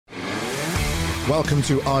Welcome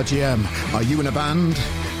to RGM. Are you in a band?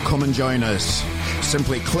 Come and join us.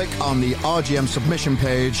 Simply click on the RGM submission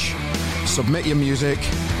page, submit your music,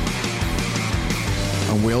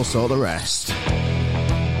 and we'll sort the rest.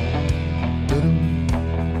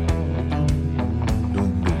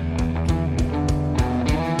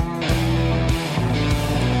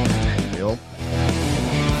 Yup.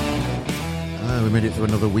 We made it through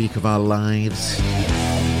another week of our lives.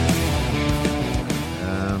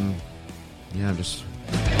 I'm just...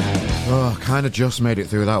 kind of just made it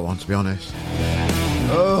through that one, to be honest.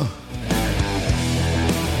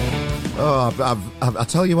 I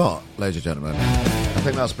tell you what, ladies and gentlemen, I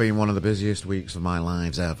think that's been one of the busiest weeks of my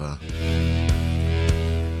lives ever.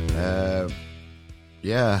 I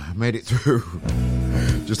made it through.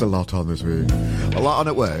 Just a lot on this week. A lot on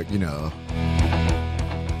at work, you know.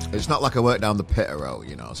 It's not like I work down the pit row,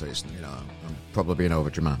 you know, so it's, you know, I'm probably being over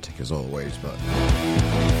dramatic as always, but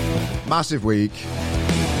massive week.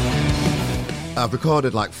 I've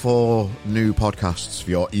recorded like 4 new podcasts for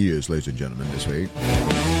your ears, ladies and gentlemen, this week.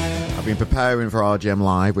 I've been preparing for RGM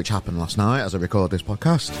Live, which happened last night as I record this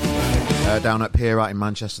podcast. Down at Pier in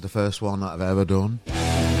Manchester, the first one that I've ever done.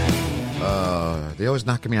 They always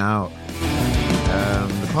knacker me out.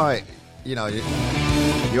 They're quite, you know,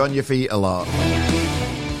 you're on your feet a lot.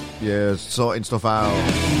 You're sorting stuff out.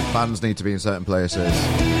 Bands need to be in certain places.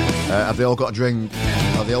 Have they all got a drink?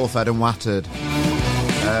 Are they all fed and wattered?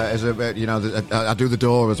 Is it, you know, I do the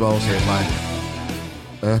door as well, so it's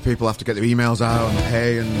like people have to get their emails out and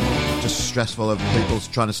pay, and just stressful of people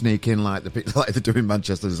trying to sneak in like they do in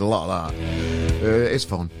Manchester. There's a lot of that. It's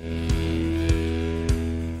fun.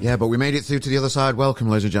 Yeah, but we made it through to the other side. Welcome,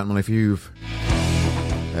 ladies and gentlemen. If you've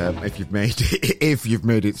made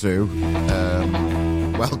it through,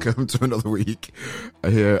 welcome to another week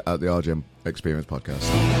here at the RGM Experience Podcast.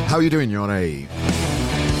 How are you doing, Yoni?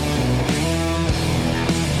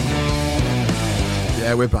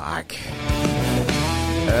 Yeah, we're back.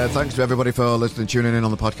 Thanks to everybody for listening, tuning in on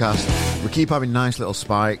the podcast. We keep having nice little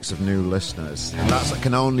spikes of new listeners, and that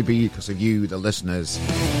can only be because of you, the listeners,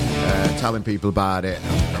 telling people about it,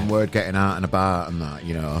 and word getting out and about and that,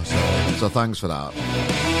 you know. So thanks for that.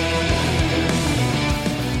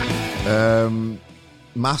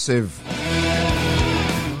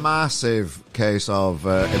 Massive case of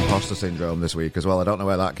imposter syndrome this week as well. I don't know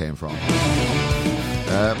where that came from.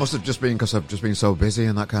 It must have just been because I've just been so busy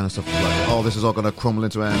and that kind of stuff. Like, oh, this is all going to crumble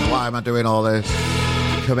into end. Why am I doing all this?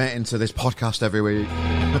 Committing to this podcast every week.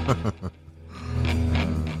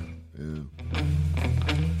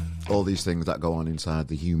 All these things that go on inside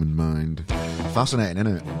the human mind. Fascinating,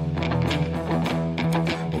 isn't it?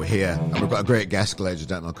 But we're here, and we've got a great guest, ladies and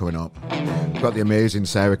gentlemen, coming up. We've got the amazing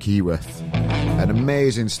Sarah Keyworth, an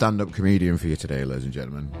amazing stand-up comedian for you today, ladies and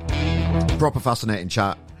gentlemen. Proper fascinating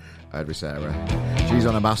chat with Sarah. She's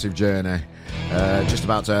on a massive journey, just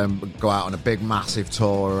about to go out on a big, massive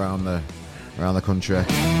tour around the country.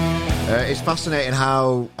 It's fascinating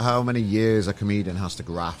how many years a comedian has to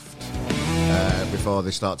graft before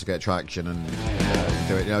they start to get traction and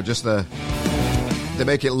do it. You know, just they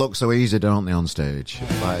make it look so easy, don't they, on stage?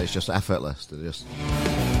 Like, it's just effortless. They're just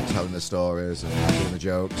telling the stories and doing the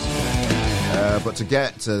jokes. But to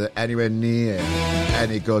get to anywhere near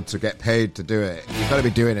any good, to get paid to do it, you've got to be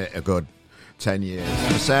doing it a good 10 years.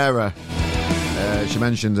 For Sarah, she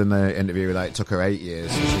mentioned in the interview that it took her 8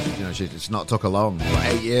 years. So it's not took her long, but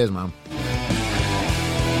 8 years, man.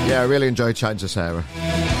 Yeah, I really enjoyed chatting to Sarah.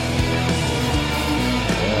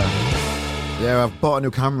 Yeah, I've bought a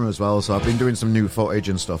new camera as well, so I've been doing some new footage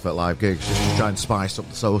and stuff at live gigs, just to try and spice up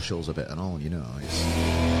the socials a bit and all, you know. It's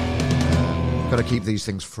got to keep these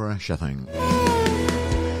things fresh, I think.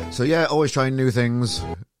 So yeah, always trying new things.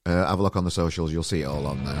 Have a look on the socials, you'll see it all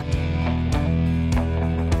on there.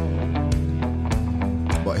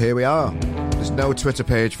 But here we are. There's no Twitter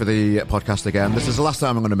page for the podcast again. This is the last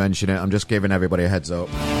time I'm going to mention it. I'm just giving everybody a heads up.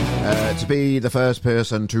 To be the first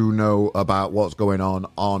person to know about what's going on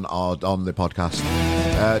the podcast,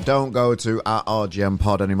 don't go to @RGM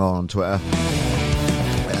Pod anymore on Twitter.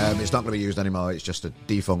 It's not going to be used anymore. It's just a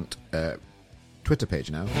defunct Twitter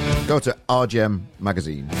page now. Go to RGM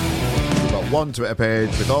Magazine. We've got one Twitter page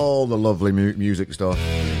with all the lovely music stuff,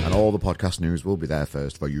 and all the podcast news will be there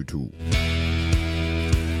first for you too.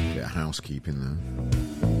 Bit of housekeeping there.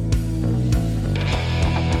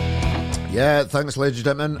 Yeah, thanks, ladies and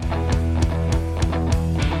gentlemen.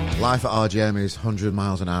 Life at RGM is 100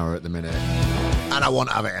 miles an hour at the minute, and I won't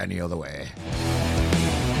have it any other way.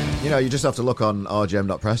 You know, you just have to look on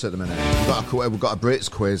rgm.press at the minute. We've got a Brits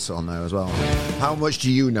quiz on there as well. How much do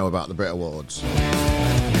you know about the Brit Awards?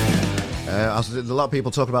 A lot of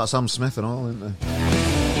people talk about Sam Smith and all, isn't there?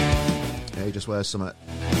 Yeah, he just wears something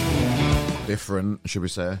different, should we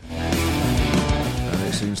say. And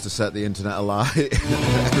it seems to set the internet alight.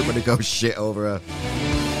 Everybody goes shit over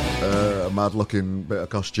a mad-looking bit of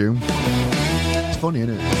costume. It's funny,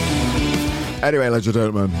 isn't it? Anyway, ladies and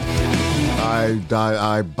gentlemen,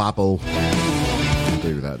 I babble. I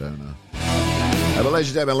do that, don't I? But ladies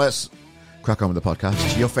and gentlemen, let's crack on with the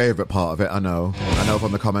podcast. Your favourite part of it, I know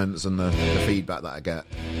from the comments and the feedback that I get,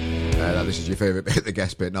 that this is your favourite bit, the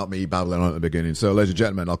guest bit, not me babbling on at the beginning. So, ladies and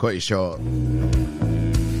gentlemen, I'll cut you short.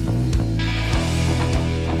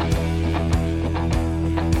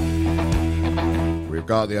 We've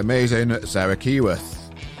got the amazing Sarah Keyworth.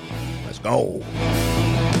 Let's go.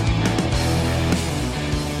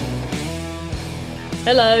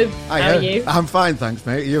 Hello. How are you? I'm fine, thanks,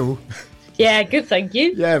 mate. You? Yeah, good, thank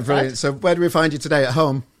you. Yeah, brilliant. So where do we find you today? At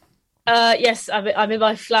home? Yes, I'm in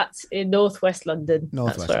my flat in northwest London.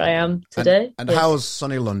 That's where I am today. And how's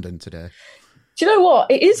sunny London today? Do you know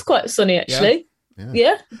what? It is quite sunny, actually.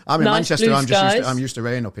 Yeah. I'm in nice Manchester. I'm used to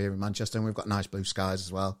rain up here in Manchester, and we've got nice blue skies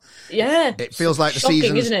as well. Yeah. It feels like shocking, the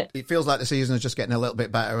season, isn't it? It feels like the season is just getting a little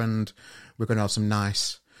bit better, and we're going to have some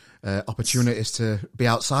nice opportunities to be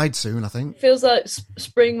outside soon, I think. Feels like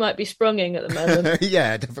spring might be sprunging at the moment.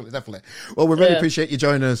 Yeah, definitely. Well, we really appreciate you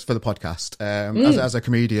joining us for the podcast. As a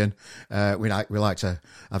comedian, we like to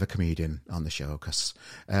have a comedian on the show because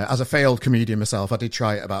as a failed comedian myself, I did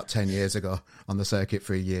try it about 10 years ago on the circuit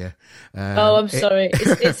for a year. I'm sorry.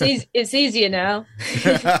 It's easier now.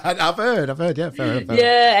 I've heard. Yeah, fair enough.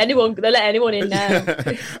 Yeah, they let anyone in now.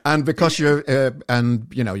 And because you're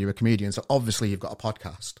you're a comedian, so obviously you've got a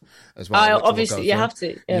podcast as well. Obviously, you have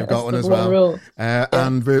to. Yeah, you've got one as well.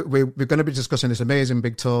 And we're going to be discussing this amazing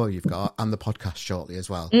big tour you've got and the podcast shortly as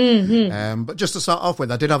well. Mm-hmm. But just to start off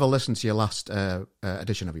with, I did have a listen to your last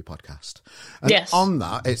edition of your podcast. And yes. On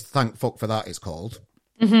that, it's Thank Fuck for That, it's called.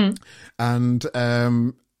 Mm-hmm. And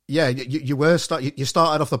you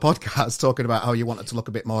started off the podcast talking about how you wanted to look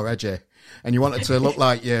a bit more edgy. And you wanted to look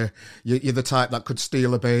like you're the type that could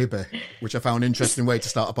steal a baby, which I found an interesting way to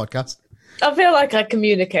start a podcast. I feel like I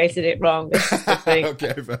communicated it wrong. This is the thing.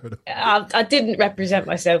 Okay, fair enough. I didn't represent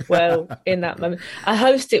myself well in that moment. I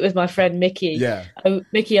hosted it with my friend Mickey. Yeah.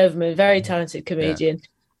 Mickey Overman, very talented comedian. Yeah.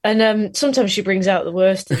 And sometimes she brings out the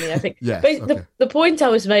worst in me, I think. Yeah, the point I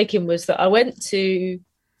was making was that I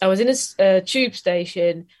was in a tube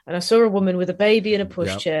station and I saw a woman with a baby in a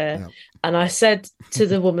pushchair. Yep. And I said to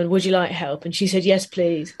the woman, "Would you like help?" And she said, "Yes,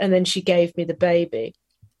 please." And then she gave me the baby.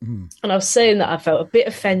 And I was saying that I felt a bit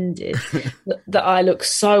offended that I look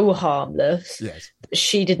so harmless. Yes.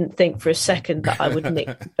 She didn't think for a second that I would nick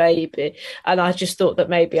the baby. And I just thought that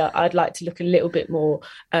maybe I'd like to look a little bit more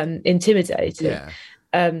intimidating. Yeah.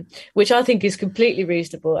 Which I think is completely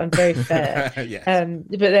reasonable and very fair. Yes.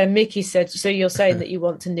 But then Mickey said, "So you're saying that you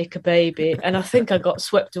want to nick a baby?" And I think I got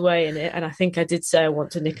swept away in it. And I think I did say I want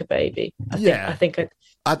to nick a baby. I think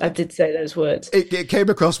I did say those words. It came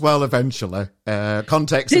across well eventually.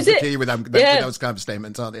 Context is the key with those kind of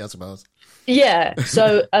statements, aren't they, I suppose? Yeah.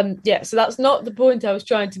 So so that's not the point I was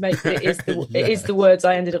trying to make. It is the words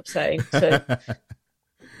I ended up saying. So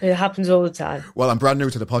it happens all the time. Well, I'm brand new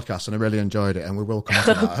to the podcast and I really enjoyed it, and we will come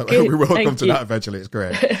to that. We will come to that eventually. It's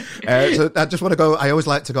great. So I just want to go. I always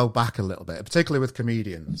like to go back a little bit, particularly with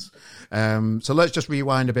comedians. So let's just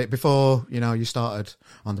rewind a bit before you started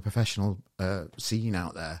on the professional scene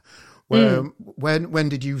out there. When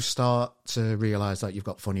did you start to realise that you've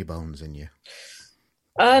got funny bones in you?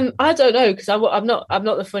 I don't know, because I'm not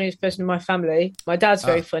the funniest person in my family. My dad's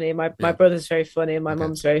very funny, my brother's very funny, and my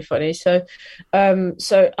mum's very funny. So I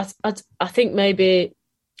think maybe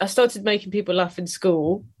I started making people laugh in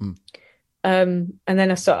school, and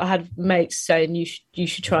then I had mates saying you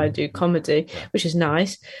should try and do comedy, which is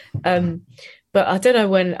nice. But I don't know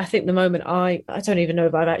when. I think the moment I don't even know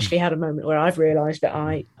if I've actually had a moment where I've realised that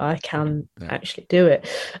I can actually do it.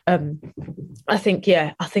 I think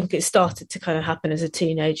it started to kind of happen as a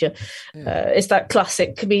teenager. It's that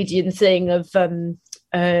classic comedian thing of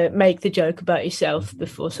make the joke about yourself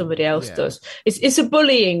before somebody else does. It's a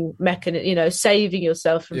bullying mechanism, saving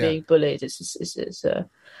yourself from being bullied.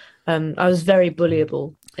 I was very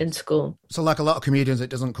bullyable in school. So, like a lot of comedians, it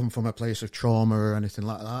doesn't come from a place of trauma or anything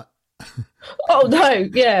like that. Oh no,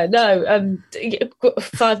 no.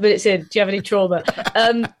 5 minutes in, do you have any trauma?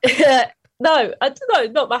 No, I don't know.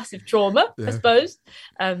 Not massive trauma, I suppose.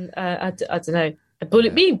 I don't know.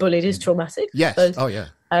 Being bullied is traumatic. Yes. I suppose. Oh yeah.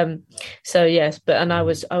 So yes, and I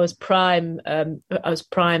was prime. I was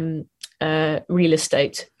prime real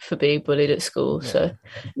estate for being bullied at school. So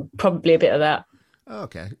probably a bit of that.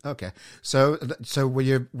 Okay. So were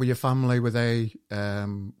your family, were they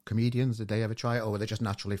comedians? Did they ever try it, or were they just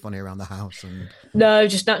naturally funny around the house? And No,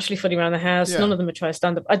 just naturally funny around the house. yeah, None of them are trying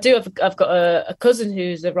stand up. I've got a cousin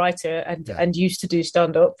who's a writer and used to do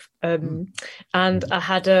stand up. And I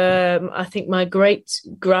had I think my great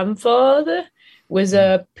grandfather was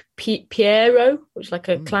a Piero, which is like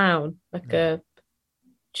a clown, like a.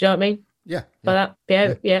 Do you know what I mean? yeah, By that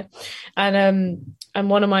Piero, yeah. And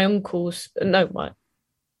one of my uncles, no,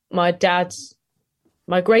 my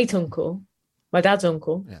great uncle, my dad's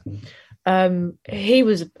uncle. He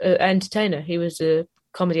was an entertainer. He was a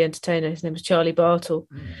comedy entertainer. His name was Charlie Bartle,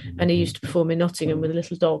 and he used to perform in Nottingham with a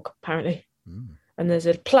little dog, apparently. And there's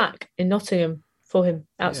a plaque in Nottingham for him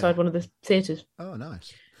outside one of the theatres. Oh,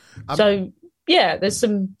 nice. So yeah, there's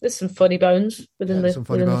some funny bones within the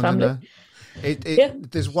family.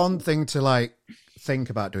 There's one thing to like think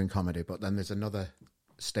about doing comedy, but then there's another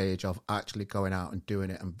stage of actually going out and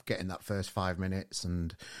doing it and getting that first 5 minutes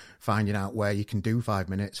and finding out where you can do 5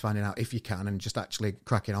 minutes, finding out if you can, and just actually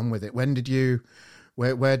cracking on with it. Where did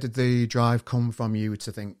the drive come from you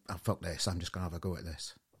to think, oh, fuck this, I'm just gonna have a go at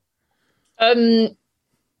this? When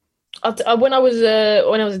I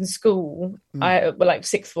was in school, like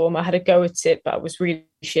sixth form, I had a go at it, but I was really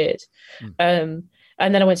shit.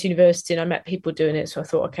 And then I went to university and I met people doing it, so I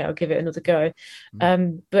thought, okay, I'll give it another go.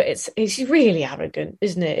 But it's really arrogant,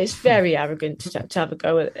 isn't it? It's very arrogant to have a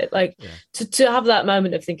go at it. Like to have that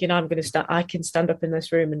moment of thinking I can stand up in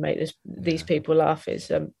this room and make these people laugh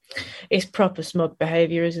is proper smug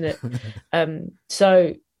behaviour, isn't it?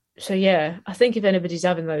 So yeah, I think if anybody's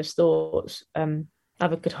having those thoughts,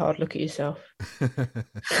 have a good hard look at yourself.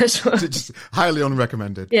 Just highly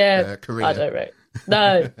unrecommended. Yeah, career. I don't rate.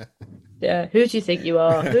 No. Yeah, who do you think you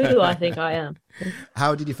are? Who do I think I am?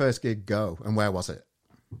 How did your first gig go, and where was it?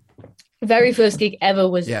 Very first gig ever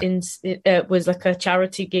was was like a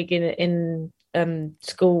charity gig in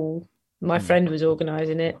school. My friend was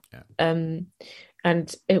organising it,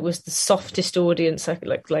 and it was the softest audience,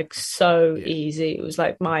 like so easy. It was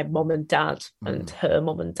like my mom and dad and her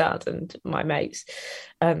mom and dad and my mates.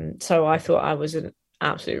 So I thought I was an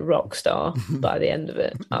absolute rock star by the end of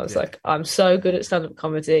it. I was like, I'm so good at stand-up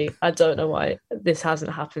comedy. I don't know why this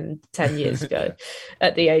hasn't happened 10 years ago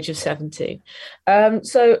at the age of 17.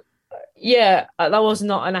 So yeah, that was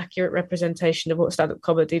not an accurate representation of what stand-up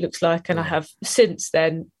comedy looks like. And I have since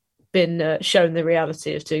then been shown the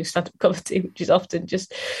reality of doing stand-up comedy, which is often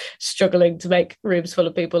just struggling to make rooms full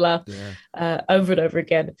of people laugh over and over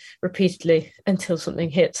again, repeatedly, until something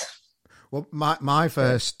hits. Well, my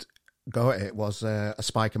first go at it was a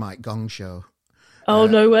Spiker Mike gong show. Oh,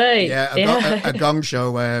 no way. Yeah, a gong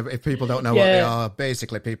show where if people don't know what they are,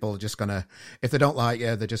 basically people are just going to, if they don't like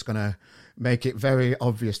you, they're just going to make it very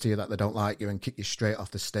obvious to you that they don't like you and kick you straight off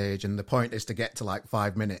the stage. And the point is to get to like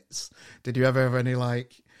 5 minutes. Did you ever have any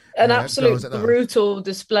like... An absolute brutal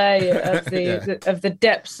display of the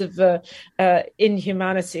depths of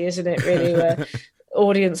inhumanity, isn't it, really, where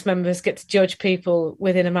audience members get to judge people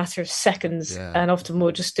within a matter of seconds, and often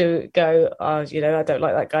will just go, oh, I don't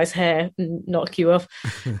like that guy's hair, and knock you off.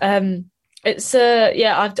 It's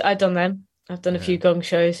I've done them. I've done a few gong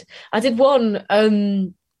shows. I did one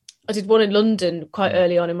in London quite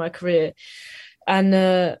early on in my career, and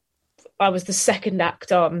I was the second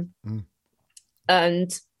act on,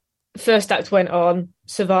 and first act went on,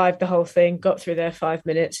 survived the whole thing, got through their 5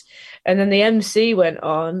 minutes, and then the MC went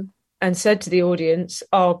on and said to the audience,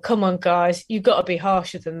 oh, come on, guys, you've got to be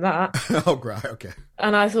harsher than that. Oh, right, okay.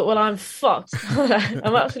 And I thought, well, I'm fucked.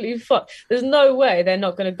 I'm absolutely fucked. There's no way they're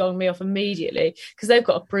not going to gong me off immediately, because they've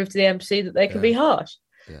got to prove to the MC that they can be harsh.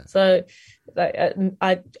 Yeah. So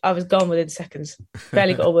I was gone within seconds.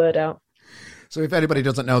 Barely got a word out. So if anybody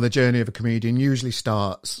doesn't know, the journey of a comedian usually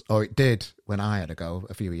starts, or it did when I had a go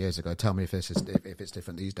a few years ago. Tell me if it's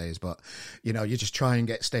different these days. But, you just try and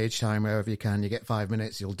get stage time wherever you can. You get 5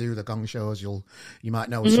 minutes. You'll do the gong shows. You might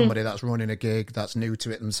know somebody that's running a gig that's new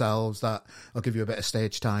to it themselves. That will give you a bit of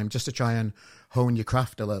stage time just to try and hone your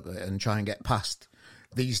craft a little bit and try and get past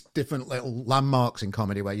these different little landmarks in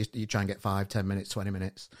comedy where you try and get 5, 10 minutes, 20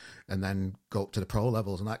 minutes, and then go up to the pro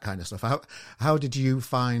levels and that kind of stuff. How did you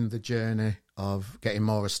find the journey of getting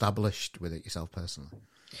more established with it yourself personally?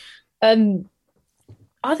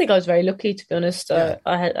 I think I was very lucky, to be honest. I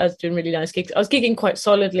was doing really nice gigs. I was gigging quite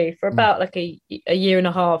solidly for about like a year and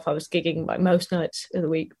a half. I was gigging like most nights of the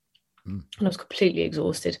week, and I was completely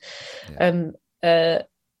exhausted.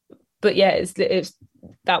 But yeah, it's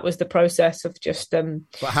that was the process of just. But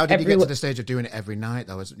how did you get to the stage of doing it every night?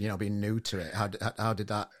 That was, being new to it. How did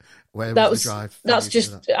that? Where was the drive? That's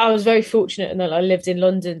just. I was very fortunate in that I lived in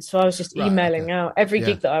London, so I was just emailing out every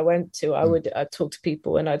gig that I went to. I'd talk to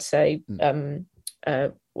people and I'd say,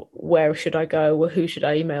 where should I go? Well, who should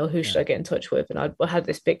I email? Who should I get in touch with? And I had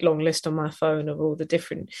this big long list on my phone of all the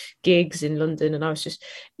different gigs in London, and I was just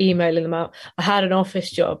emailing them out. I had an office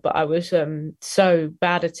job, but I was so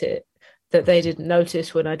bad at it that they didn't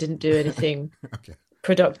notice when I didn't do anything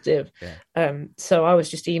productive. So I was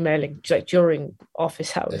just emailing, like during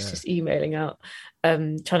office hours, just emailing out,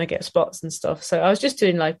 trying to get spots and stuff. So I was just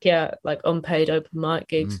doing like unpaid open mic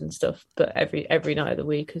gigs and stuff, but every night of the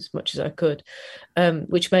week as much as I could,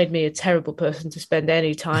 which made me a terrible person to spend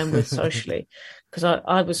any time with socially, because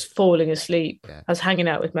I was falling asleep. I was hanging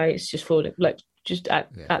out with mates, just falling, like just at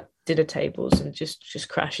dinner tables and just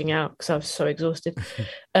crashing out because I was so exhausted.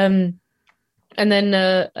 And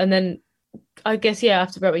then I guess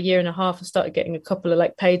after about a year and a half, I started getting a couple of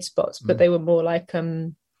like paid spots, but they were more like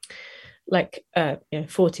 40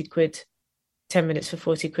 quid, 10 minutes for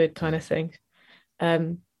 40 quid kind of thing.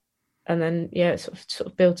 And then sort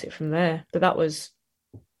of built it from there. But that was,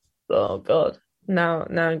 oh God, now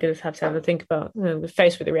I'm going to have a think about,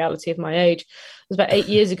 faced with the reality of my age. It was about 8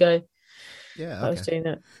 years ago. I was doing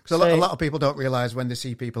that. Because a lot of people don't realise when they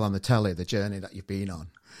see people on the telly, the journey that you've been on.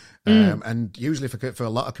 And usually for a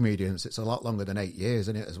lot of comedians, it's a lot longer than 8 years,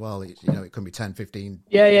 isn't it, as well? It can be 10, 15,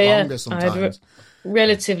 longer sometimes. I had a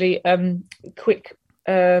relatively quick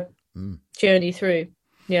journey through,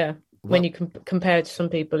 when you compare to some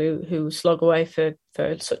people who slog away for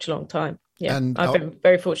such a long time. And I've been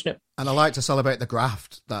very fortunate. And I like to celebrate the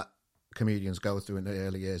graft that comedians go through in the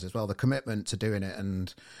early years as well, the commitment to doing it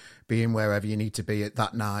and being wherever you need to be at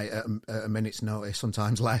that night at a minute's notice,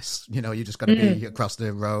 sometimes less. You just got to be across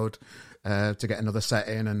the road to get another set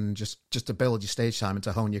in, and just to build your stage time and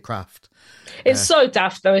to hone your craft. It's so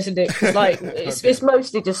daft though, isn't it? 'Cause it's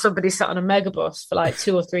mostly just somebody sat on a megabus for like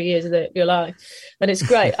 2 or 3 years of your life, and it's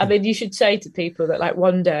great. I mean, you should say to people that like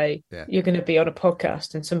one day you're going to be on a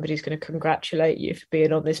podcast and somebody's going to congratulate you for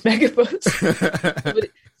being on this megabus.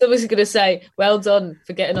 Somebody's going to say, "Well done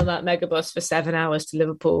for getting on that megabus for 7 hours to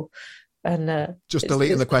Liverpool." And just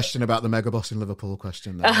deleting the question about the megabus in Liverpool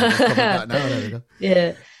question. There we go.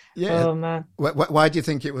 Yeah. Yeah. Oh man. Why do you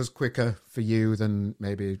think it was quicker for you than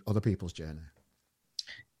maybe other people's journey?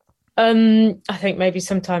 I think maybe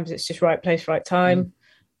sometimes it's just right place, right time.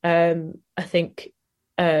 I think.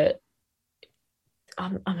 I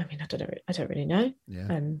mean, I don't really know. Yeah.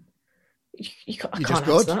 I can't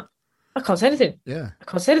answer that. I can't say anything. Yeah. I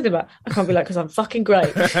can't say anything about it. I can't be like, because I'm fucking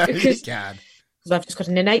great. Because I've just got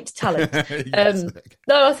an innate talent.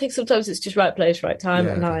 No, I think sometimes it's just right place, right time.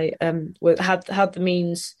 And I had the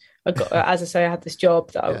means. I got, as I say, I had this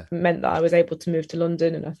job that meant that I was able to move to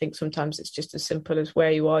London. And I think sometimes it's just as simple as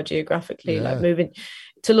where you are geographically, like moving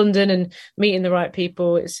to London and meeting the right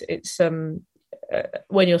people. It's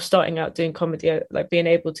when you're starting out doing comedy, like being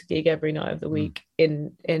able to gig every night of the week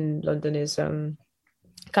in London is kind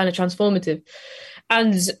of transformative,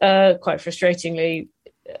 and quite frustratingly,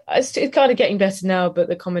 it's kind of getting better now, but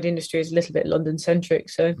the comedy industry is a little bit London centric.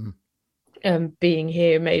 So being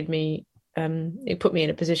here made me it put me in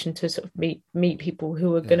a position to sort of meet people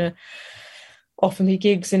who are going to offer me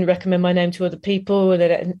gigs and recommend my name to other people, and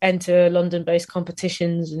then enter London based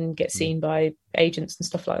competitions and get seen by agents and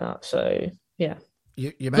stuff like that. So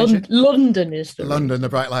You mentioned London is the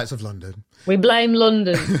bright lights of London. We blame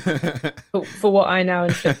London for what I now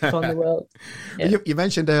inflict upon the world. Yeah. You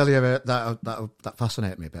mentioned earlier that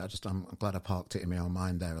fascinated me a bit. I'm glad I parked it in my own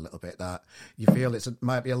mind there a little bit. That you feel it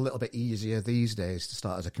might be a little bit easier these days to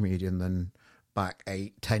start as a comedian than back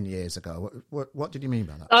 8-10 years ago. What did you mean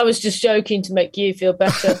by that? I was just joking to make you feel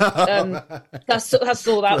better. That's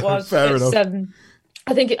all that was. Fair enough.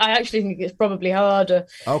 I actually think it's probably harder.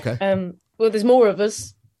 Okay. Well, there's more of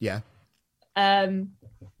us. Yeah. And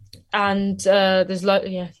there's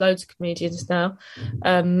loads of comedians now.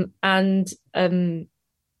 And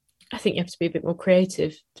I think you have to be a bit more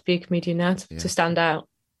creative to be a comedian now to stand out.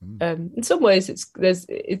 In some ways,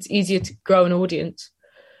 it's easier to grow an audience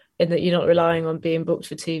in that you're not relying on being booked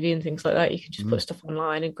for TV and things like that. You can just put stuff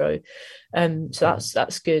online and grow. So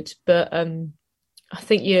that's good. But I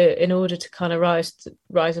think in order to kind of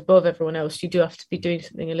rise above everyone else, you do have to be doing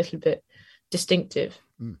something a little bit distinctive.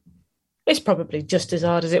 It's probably just as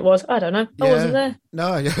hard as it was. I don't know. I wasn't Yeah. there.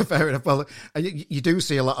 No, yeah, fair enough. Well, you do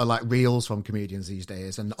see a lot of like reels from comedians these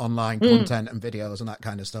days and online content and videos and that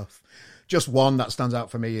kind of stuff. Just one that stands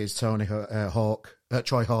out for me is Troy Hawk,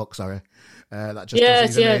 sorry. That just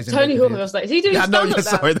does these amazing Tony Hawk. I videos. was like, is he doing stand-up now?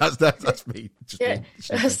 Sorry, that's me. Just Yeah.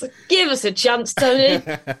 me. Give us a chance, Tony.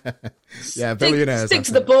 Yeah, billionaires. Stick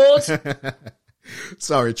to the board.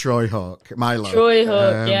 Sorry, Troy Hawk. Milo. Troy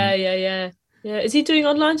Hawk. Yeah. Is he doing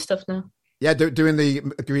online stuff now? Yeah, doing the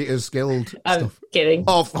Greeters Guild stuff. Kidding.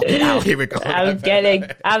 Oh, fucking hell, here we go. I'm kidding.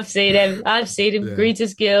 I've seen him. Yeah.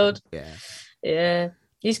 Greeters Guild. Yeah.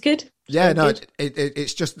 He's good. Yeah, no,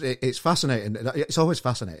 it's just it's fascinating. It's always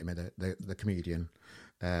fascinating me the comedian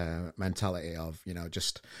mentality of, you know,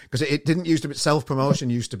 just because it didn't used to be, self-promotion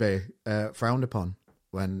used to be frowned upon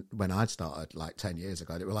when I'd started like 10 years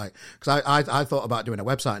ago. They were like, because I thought about doing a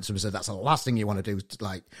website and someone said that's the last thing you want to do, to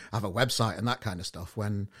like have a website and that kind of stuff.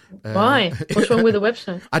 When why? What's wrong with a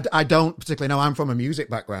website? I don't particularly know. I'm from a music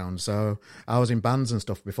background, so I was in bands and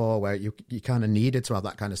stuff before where you kind of needed to have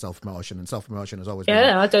that kind of self-promotion, and self-promotion has always been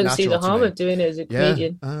I don't see the harm of doing it as a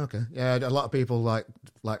comedian. Oh, okay. Yeah, a lot of people like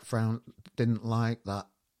didn't like that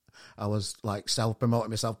I was like self-promoting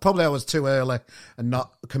myself. Probably I was too early and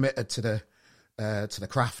not committed to the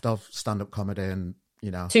craft of stand-up comedy, and you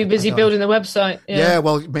know, too busy building the website. Yeah,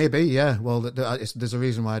 well, maybe. Yeah, well, there's a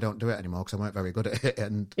reason why I don't do it anymore, because I weren't very good at it.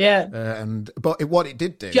 And but what it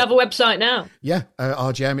did do. Do you have a website now? Yeah,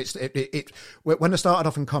 RGM. When I started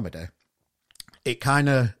off in comedy, it kind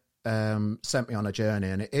of sent me on a journey,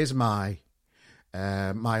 and it is my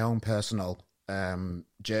own personal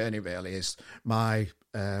journey. Really, is my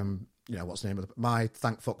what's the name of my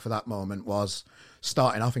thank fuck for that moment was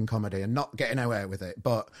starting off in comedy and not getting away with it,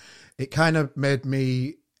 but it kind of made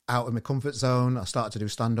me out of my comfort zone. I started to do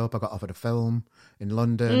stand-up. I got offered a film in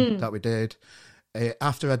London that we did.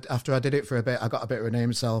 After I did it for a bit, I got a bit of a name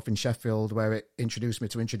myself in Sheffield, where it introduced me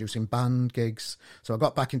to introducing band gigs. So I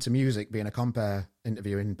got back into music, being a compere,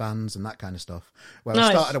 interviewing bands and that kind of stuff. Where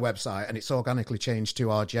I started a website, and it's organically changed to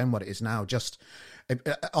RGM, what it is now.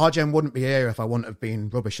 RGM wouldn't be here if I wouldn't have been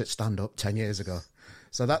rubbish at stand-up 10 years ago.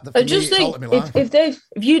 So that for just me, think, if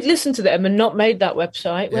you'd listened to them and not made that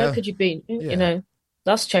website, where could you be? You know,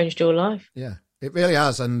 that's changed your life. Yeah, it really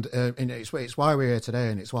has, and it's why we're here today,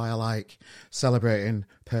 and it's why I like celebrating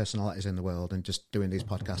personalities in the world and just doing these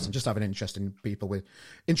podcasts and just having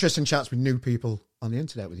interesting chats with new people on the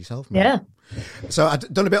internet with yourself. Man. Yeah. So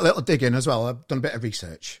I've done a little digging as well. I've done a bit of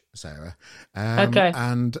research, Sarah. Okay.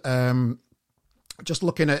 And just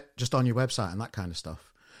looking at just on your website and that kind of stuff.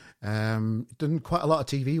 Done quite a lot of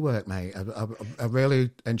TV work, mate. I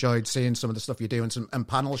really enjoyed seeing some of the stuff you do, and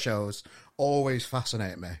panel shows always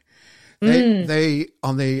fascinate me. As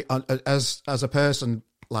a person,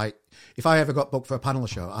 like if I ever got booked for a panel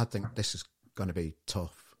show, I'd think this is going to be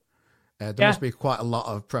tough. There must be quite a lot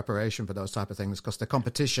of preparation for those type of things, because the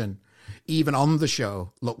competition, even on the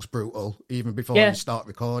show, looks brutal even before you start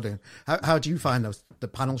recording. How do you find the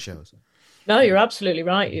panel shows? No, you're absolutely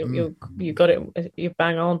right. You got it. You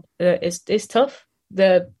bang on. It's tough.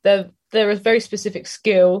 They're a very specific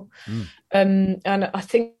skill, and I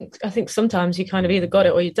think sometimes you kind of either got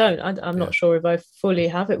it or you don't. I'm not sure if I fully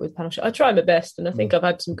have it with panel shows. I try my best, and I think I've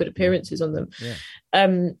had some good appearances on them.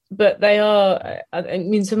 Yeah. But they are. I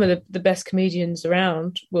mean, some of the best comedians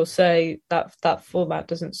around will say that format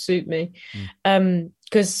doesn't suit me,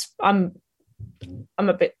 because I'm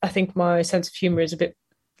a bit. I think my sense of humor is a bit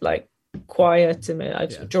like quiet, and I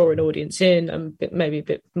draw an audience in, and maybe a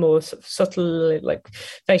bit more sort of subtle, like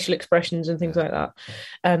facial expressions and things like that.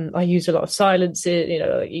 I use a lot of silences,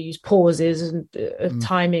 like you use pauses and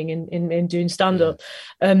timing in doing stand-up,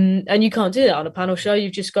 and you can't do that on a panel show.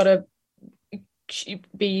 You've just got to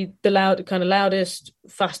be the loudest,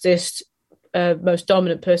 fastest, most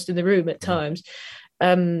dominant person in the room at times.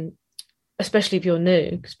 Especially if you're new,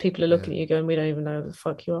 because people are looking at you going, we don't even know who the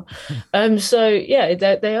fuck you are. So yeah,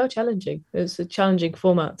 they are challenging. It's a challenging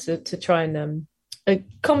format to try and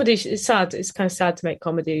comedy. It's sad. It's kind of sad to make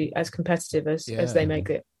comedy as competitive as they make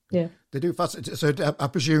it. Yeah, they do fast. So I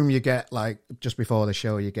presume you get, like, just before the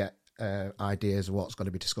show, you get ideas of what's going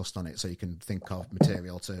to be discussed on it, so you can think of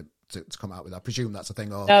material to come out with. I presume that's a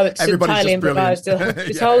thing. Or no, it's entirely improvised.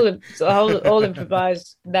 It's all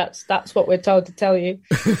improvised. That's what we're told to tell you.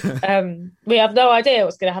 We have no idea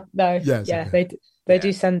what's going to happen. No,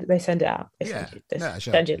 they send it out.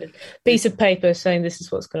 Send you a piece of paper saying this is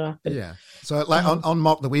what's going to happen. Yeah. So like on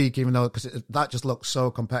Mock the Week, even though, because that just looks so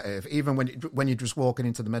competitive, even when you're just walking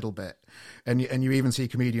into the middle bit, and you even see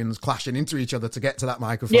comedians clashing into each other to get to that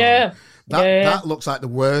microphone. That looks like the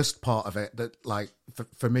worst part of it. That, like,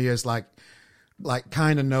 for me, is like like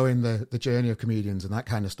kind of knowing the journey of comedians and that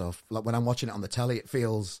kind of stuff. Like when I'm watching it on the telly, it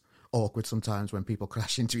feels awkward sometimes when people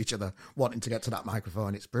crash into each other wanting to get to that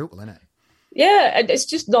microphone. It's brutal, isn't it? Yeah, and it's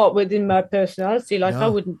just not within my personality. Like I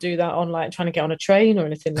No. wouldn't do that on like trying to get on a train or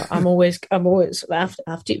anything. Like, I'm always I have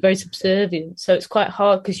to be very subservient. So it's quite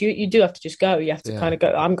hard because you do have to just go. You have to kind of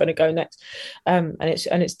go. I'm going to go next, and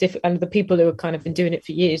it's different. And the people who have kind of been doing it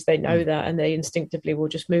for years, they know that, and they instinctively will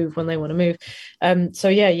just move when they want to move. So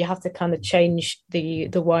yeah, you have to kind of change the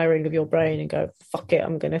wiring of your brain and go, fuck it,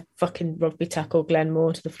 I'm going to fucking rugby tackle Glenn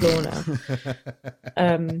Moore to the floor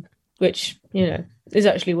now. Which, is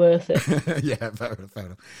actually worth it. Yeah, fair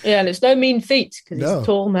enough. Yeah, and it's no mean feat because he's a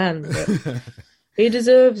tall man. But he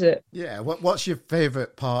deserves it. Yeah. What's your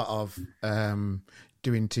favourite part of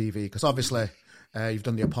doing TV? Because obviously you've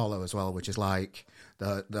done the Apollo as well, which is like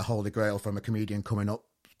the holy grail from a comedian coming up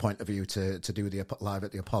point of view to do the live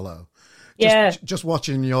at the Apollo. Just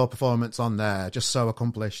watching your performance on there, just so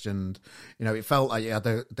accomplished, and it felt like you had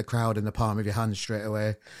the crowd in the palm of your hand straight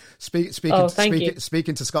away.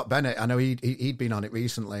 Speaking to Scott Bennett, I know he'd been on it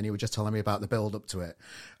recently, and he was just telling me about the build up to it.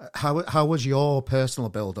 How was your personal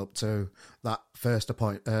build up to that first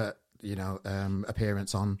appearance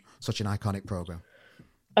on such an iconic program?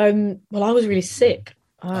 Well, I was really sick.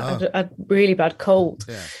 I had a really bad cold.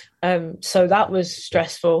 Yeah. So that was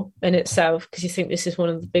stressful in itself because you think this is one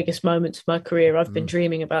of the biggest moments of my career. I've been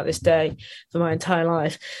dreaming about this day for my entire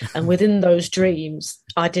life. And within those dreams,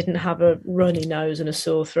 I didn't have a runny nose and a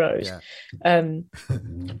sore throat. Yeah.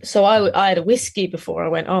 So I had a whiskey before I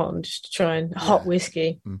went on, just to try and hot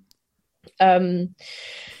whiskey. And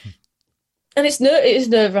it is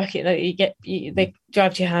nerve-wracking. Like they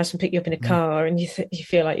drive to your house and pick you up in a car, and you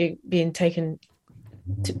feel like you're being taken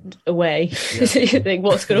away. So you think,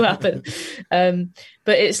 what's going to happen?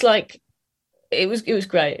 But it's like it was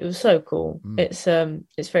great. It was so cool. It's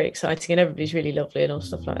very exciting, and everybody's really lovely and all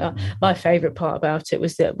stuff like that. My favorite part about it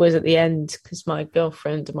was at the end, because my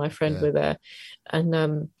girlfriend and my friend were there,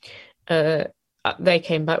 and they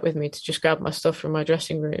came back with me to just grab my stuff from my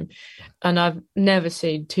dressing room, and I've never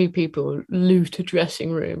seen two people loot a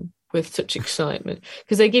dressing room with such excitement,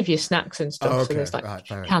 because they give you snacks and stuff. So there's like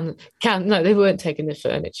no, they weren't taking the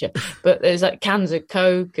furniture, but there's like cans of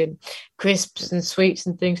Coke and crisps and sweets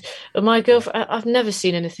and things. And my girlfriend, I've never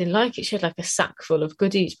seen anything like it. She had like a sack full of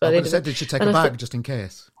goodies. But did she take a bag just in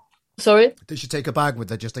case? Sorry? Did she take a bag with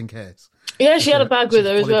her just in case? Yeah, she had a bag with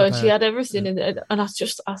her as well, and she had everything in it. And I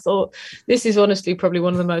thought, this is honestly probably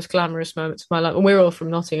one of the most glamorous moments of my life. And we're all from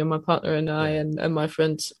Nottingham, my partner and I, and my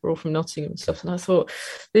friends are all from Nottingham and stuff. And I thought,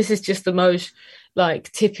 this is just the most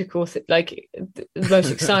like typical, the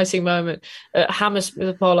most exciting moment at Hammersmith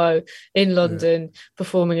Apollo in London,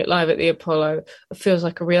 performing it live at the Apollo. It feels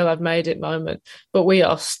like a real I've made it moment, but we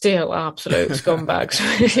are still absolute scumbags.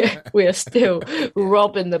 We are still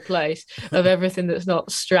robbing the place of everything that's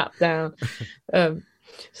not strapped down.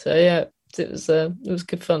 So yeah, it was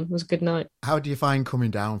good fun. It was a good night. How do you find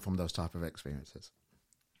coming down from those type of experiences?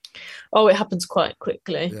 Oh, it happens quite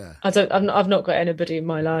quickly. Yeah. I've not got anybody in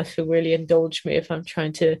my life who really indulge me if I'm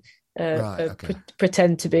trying to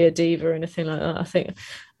pretend to be a diva or anything like that.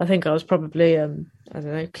 I think I was probably I don't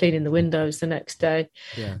know, cleaning the windows the next day.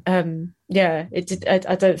 Yeah. It did.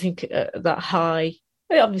 I don't think that high.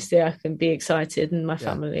 Obviously, I can be excited, and my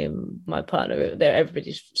family and my partner,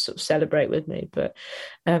 everybody sort of celebrate with me, but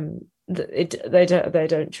they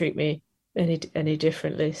don't treat me any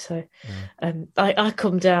differently. So I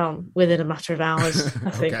come down within a matter of hours, I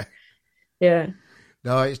think. Okay. Yeah.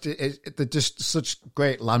 No, they're just such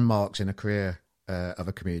great landmarks in a career of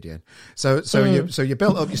a comedian. So you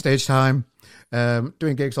built up your stage time,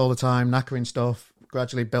 doing gigs all the time, knackering stuff,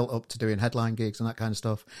 gradually built up to doing headline gigs and that kind of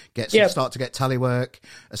stuff. Start to get tally work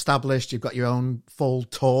established. You've got your own full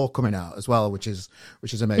tour coming out as well, which is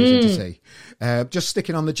amazing to see. Just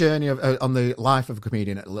sticking on the journey of on the life of a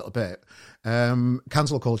comedian a little bit.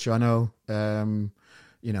 Cancel culture. I know.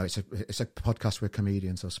 It's a podcast with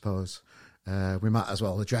comedians, I suppose. We might as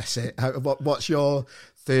well address it. What's your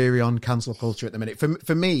theory on cancel culture at the minute?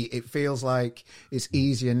 For me, it feels like it's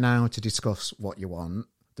easier now to discuss what you want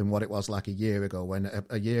than what it was like a year ago, when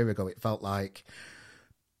a year ago it felt like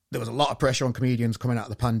there was a lot of pressure on comedians coming out of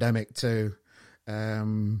the pandemic to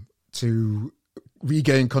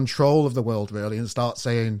regain control of the world, really, and start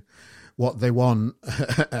saying what they want,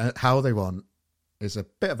 how they want, is a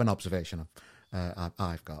bit of an observation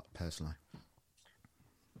I've got personally.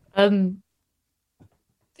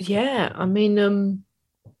 Yeah, I mean,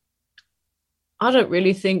 I don't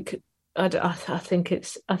really think. I think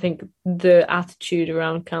the attitude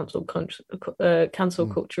around cancel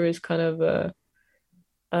culture is kind of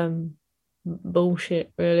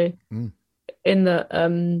bullshit, really. in that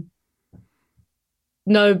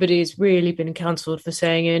nobody's really been cancelled for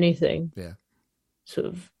saying anything. Yeah. Sort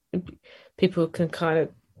of people can kind of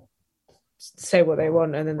say what they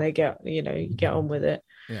want and then they get on with it.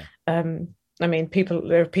 Yeah. I mean,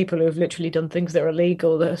 there are people who have literally done things that are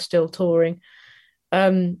illegal that are still touring.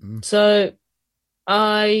 So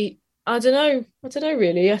I don't know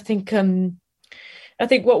really. I think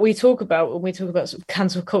what we talk about when we talk about sort of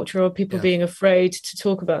cancel culture or people being afraid to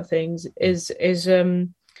talk about things is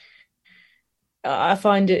I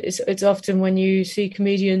find it's often when you see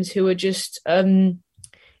comedians who are just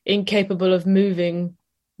incapable of moving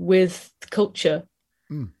with culture.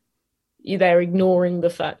 They're ignoring the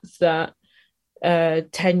fact that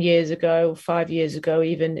 10 years ago, 5 years ago,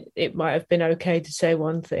 even, it might have been okay to say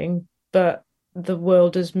one thing, but the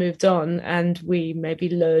world has moved on and we maybe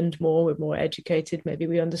learned more, we're more educated, maybe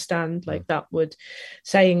we understand like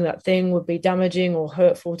saying that thing would be damaging or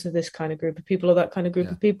hurtful to this kind of group of people or that kind of group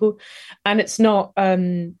of people. And it's not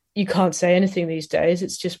you can't say anything these days.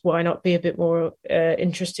 It's just, why not be a bit more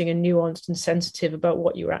interesting and nuanced and sensitive about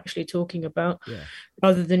what you're actually talking about,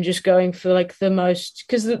 rather than just going for like the most,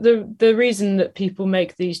 because the reason that people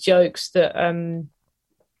make these jokes that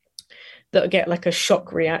get like a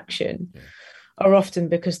shock reaction are often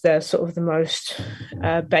because they're sort of the most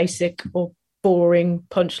basic or boring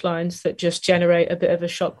punchlines that just generate a bit of a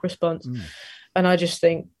shock response. And I just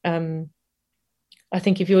think I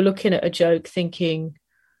think if you're looking at a joke thinking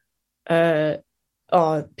people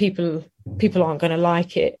aren't going to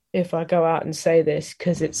like it if I go out and say this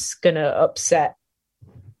because it's going to upset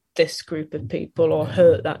this group of people or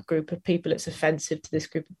hurt that group of people, it's offensive to this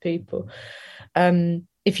group of people.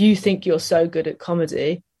 If you think you're so good at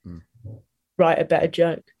comedy, write a better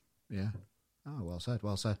joke. Yeah. Oh, well said.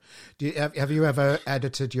 Well said. Have you ever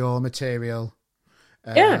edited your material?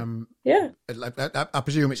 Yeah. I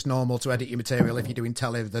presume it's normal to edit your material if you're doing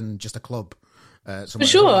telly than just a club. For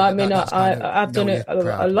sure. I mean, I've done it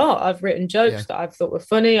a lot. I've written jokes that I've thought were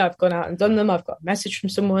funny. I've gone out and done them. I've got a message from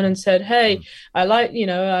someone and said, hey, I like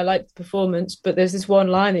the performance, but there's this one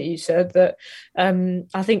line that you said that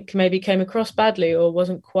I think maybe came across badly or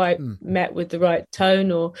wasn't quite met with the right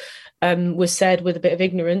tone or was said with a bit of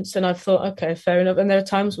ignorance. And I've thought, okay, fair enough. And there are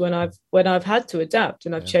times when I've had to adapt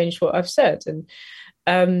and I've changed what I've said.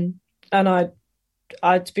 And I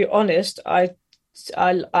to be honest,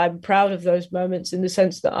 I'm proud of those moments in the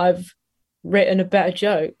sense that I've written a better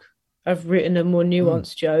joke. I've written a more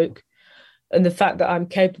nuanced joke. And the fact that I'm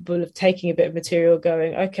capable of taking a bit of material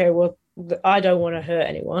going, okay, well, I don't want to hurt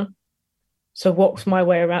anyone. So what's my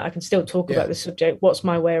way around? I can still talk about the subject. What's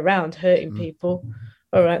my way around hurting people?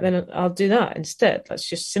 All right, then I'll do that instead. That's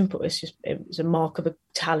just simple. It's a mark of a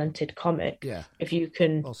talented comic if you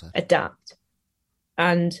can adapt.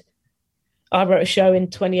 And I wrote a show in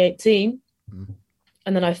 2018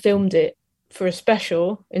 and then I filmed it for a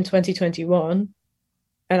special in 2021.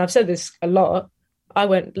 And I've said this a lot. I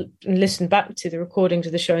went and listened back to the recordings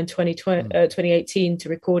of the show in 2018 to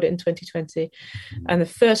record it in 2020. And the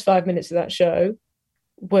first 5 minutes of that show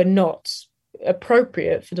were not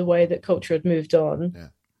appropriate for the way that culture had moved on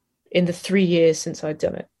in the 3 years since I'd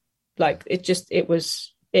done it. Like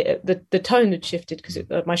the tone had shifted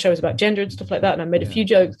because my show was about gender and stuff like that. And I made a few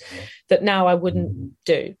jokes that now I wouldn't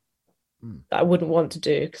do. I wouldn't want to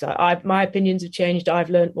do because my opinions have changed.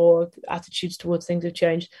 I've learned more. Attitudes towards things have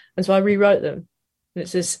changed, and so I rewrote them. And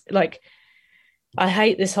it's this like, I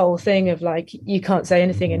hate this whole thing of like you can't say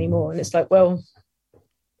anything anymore, and it's like, well,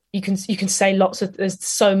 you can say lots of. There's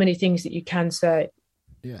so many things that you can say.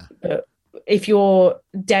 Yeah. But if you're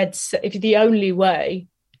if the only way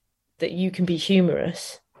that you can be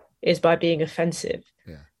humorous is by being offensive,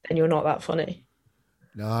 then you're not that funny.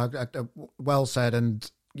 No, well said, and.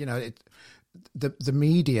 The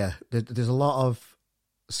media. There's a lot of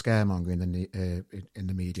scaremongering in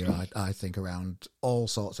the media. I think around all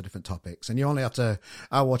sorts of different topics, and you only have to.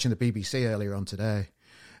 I was watching the BBC earlier on today,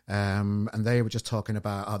 and they were just talking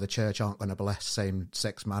about how the church aren't going to bless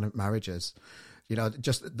same-sex marriages.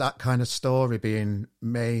 Just that kind of story being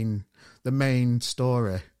the main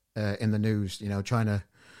story in the news. Trying to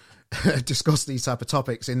discuss these type of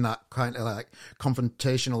topics in that kind of like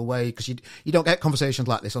confrontational way, because you don't get conversations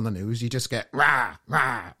like this on the news. You just get rah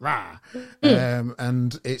rah rah,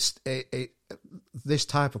 and it's this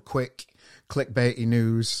type of quick clickbaity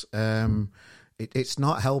news. It's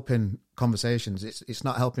not helping conversations. It's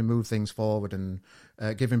not helping move things forward and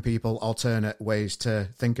giving people alternate ways to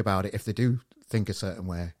think about it if they do think a certain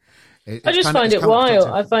way. I just find it wild.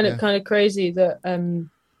 I find it kind of crazy that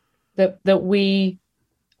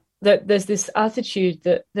that there's this attitude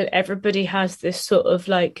that everybody has this sort of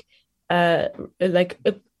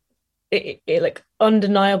like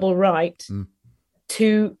undeniable right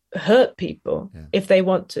to hurt people if they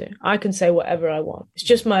want to. I can say whatever I want. It's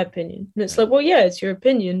just my opinion. And it's like, well, yeah, it's your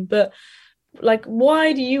opinion, but like,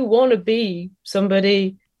 why do you want to be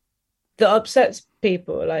somebody that upsets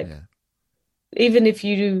people? Like, even if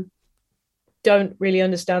you don't really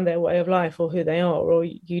understand their way of life or who they are, or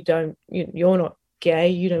you're not gay,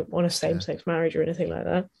 you don't want a same-sex marriage or anything like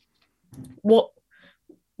that.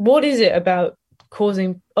 What is it about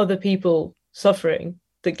causing other people suffering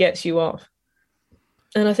that gets you off?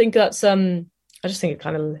 And I think that's I just think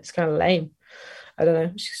it's kind of lame. I don't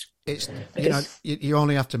know. You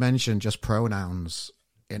only have to mention just pronouns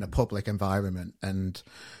in a public environment, and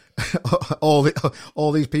all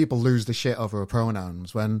these people lose the shit over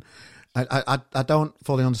pronouns. When I don't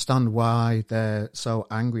fully understand why they're so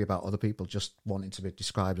angry about other people just wanting to be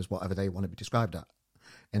described as whatever they want to be described at.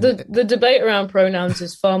 The debate around pronouns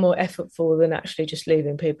is far more effortful than actually just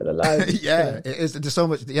leaving people alone. It is. There's so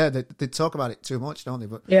much. Yeah, they talk about it too much, don't they?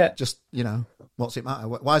 But just what's it matter?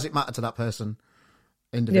 Why does it matter to that person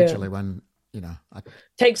individually when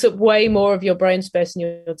takes up way more of your brain space and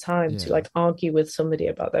your time to like argue with somebody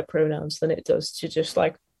about their pronouns than it does to just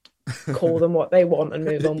like call them what they want and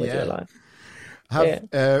move on with your life.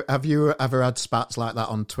 Have you ever had spats like that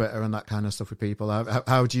on Twitter and that kind of stuff with people?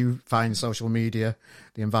 How do you find social media,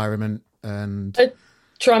 the environment? And I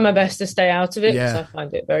try my best to stay out of it because I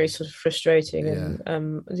find it very sort of frustrating.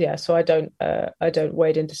 And so I don't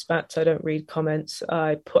wade into spats. I don't read comments.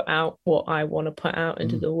 I put out what I want to put out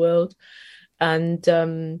into the world. And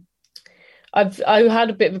I had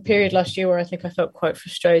a bit of a period last year where I think I felt quite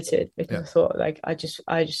frustrated because I thought like I just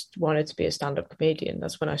wanted to be a stand-up comedian.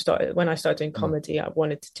 That's when I started doing comedy. I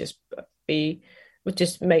wanted to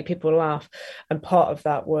just make people laugh, and part of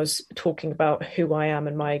that was talking about who I am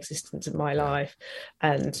and my existence and my life,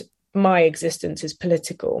 and my existence is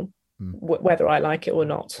political, whether I like it or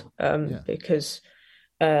not, because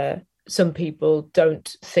some people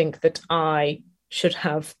don't think that I should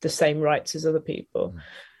have the same rights as other people.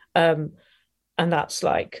 And that's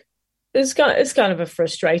like, it's kind of a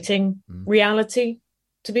frustrating reality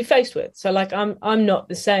to be faced with. So like, I'm not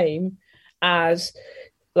the same as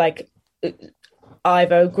like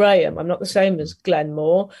Ivo Graham. I'm not the same as Glenn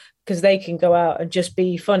Moore, because they can go out and just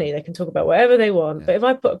be funny. They can talk about whatever they want. But if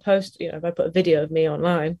I put if I put a video of me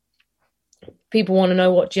online, people want to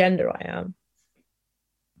know what gender I am.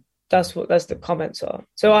 That's the comments are.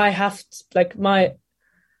 So I have to, like,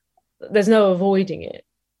 there's no avoiding it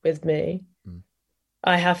with me.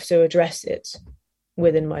 I have to address it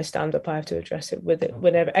within my stand-up. I have to address it with it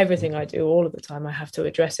whenever, everything I do, all of the time, I have to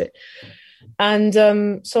address it. And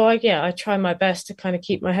so I try my best to kind of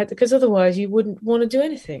keep my head, because otherwise you wouldn't want to do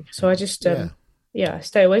anything. So I just I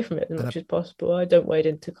stay away from it as much as possible. I don't wade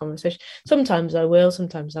into conversation. Sometimes I will.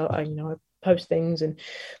 Sometimes I post things and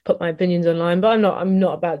put my opinions online, but I'm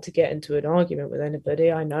not about to get into an argument with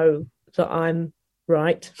anybody. I know that I'm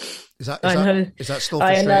right. Is that still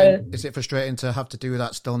frustrating? Is it frustrating to have to do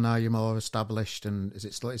that still now you're more established? And is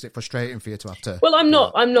it frustrating for you to have to? Well, I'm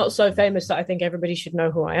not so famous that I think everybody should know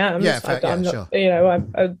who I am. I'm not, sure.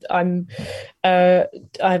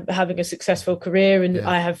 I'm having a successful career, and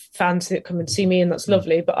I have fans that come and see me, and that's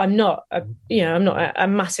lovely. But I'm not a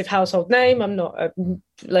massive household name. I'm not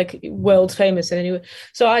like world famous in any way.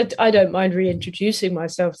 So I don't mind reintroducing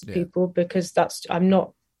myself to people, because I'm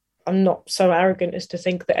not so arrogant as to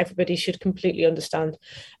think that everybody should completely understand.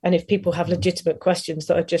 And if people have legitimate questions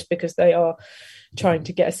that are just because they are trying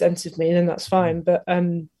to get a sense of me, then that's fine. But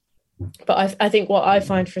I think what I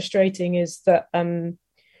find frustrating is that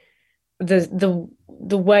the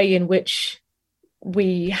way in which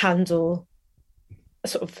we handle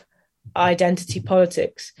sort of identity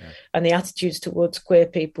politics and the attitudes towards queer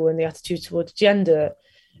people and the attitudes towards gender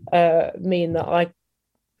mean that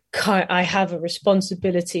I have a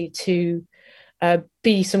responsibility to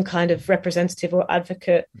be some kind of representative or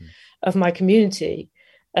advocate of my community,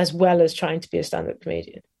 as well as trying to be a stand-up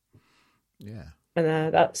comedian. Yeah,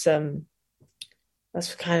 and that's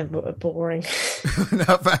kind of boring.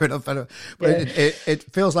 No, fair enough. But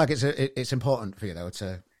it feels like it's important for you though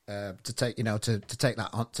to take to take that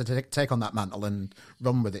on, to take on that mantle and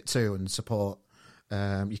run with it too, and support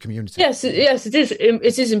your community. Yes, it is.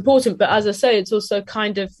 It is important, but as I say, it's also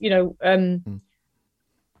kind of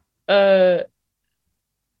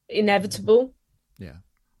inevitable. Yeah,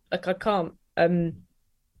 like I can't.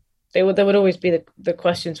 There would always be the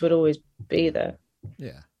questions would always be there.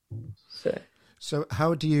 Yeah. So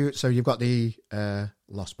how do you? So you've got the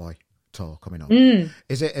Lost Boy tour coming up. Mm.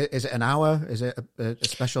 Is it an hour? Is it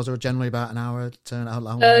specials are generally about an hour? Turn how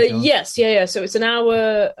long? Yeah. Yeah. So it's an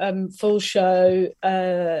hour full show.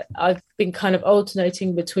 I've been kind of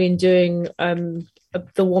alternating between doing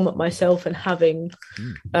the warm up myself and having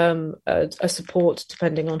a support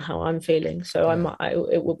depending on how I'm feeling. So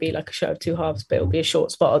it will be like a show of two halves, but it'll be a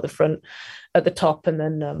short spot at the front, at the top, and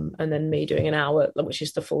then me doing an hour, which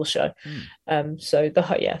is the full show. So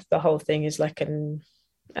the whole thing is like an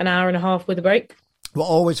hour and a half with a break. What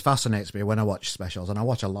always fascinates me when I watch specials, and I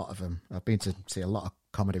watch a lot of them. I've been to see a lot of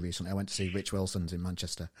comedy recently. I went to see Rich Wilson's in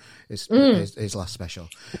Manchester, his last special,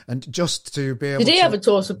 and just to be able. Did he have a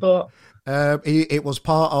tour support? It was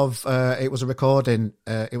part of. It was a recording.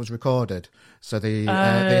 It was recorded, so they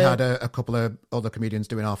had a couple of other comedians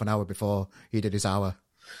doing half an hour before he did his hour.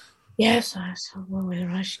 Yes, I whether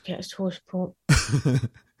I should get a tour support.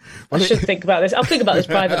 Well, I should think about this. I'll think about this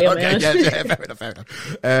privately. Okay, fair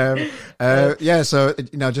enough. So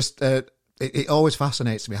just it always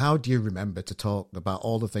fascinates me. How do you remember to talk about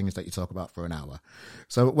all the things that you talk about for an hour?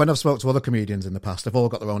 So when I've spoke to other comedians in the past, they've all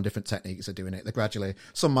got their own different techniques of doing it. They gradually,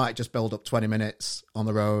 some might just build up 20 minutes on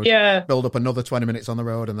the road, build up another 20 minutes on the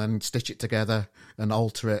road, and then stitch it together and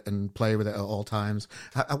alter it and play with it at all times.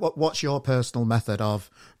 What's your personal method of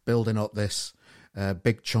building up this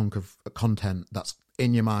big chunk of content that's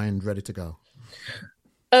in your mind, ready to go?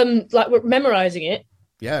 Like we're memorizing it.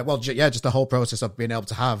 Yeah, well, just the whole process of being able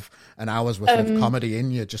to have an hour's worth of comedy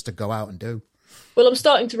in you just to go out and do. Well, I'm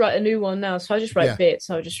starting to write a new one now, so I just write bits.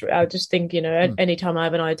 I'll just think, anytime I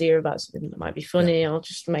have an idea about something that might be funny, I'll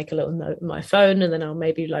just make a little note on my phone, and then I'll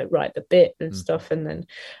maybe like write the bit and stuff, and then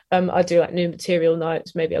I do like new material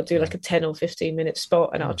nights. Maybe I'll do like a 10 or 15 minute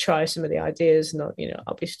spot, and I'll try some of the ideas, and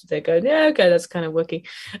I'll be stood there going, yeah, okay, that's kind of working,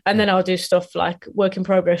 and then I'll do stuff like work in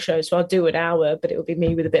progress shows. So I'll do an hour, but it will be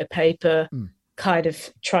me with a bit of paper, kind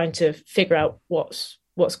of trying to figure out what's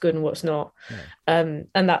good and what's not, and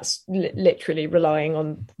that's literally relying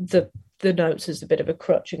on the notes as a bit of a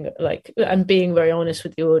crutch, and being very honest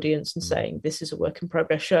with the audience and saying this is a work in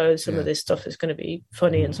progress show. Some of this stuff is going to be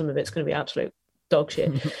funny and some of it's going to be absolute dog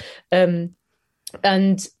shit. And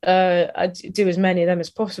I do as many of them as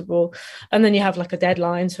possible, and then you have like a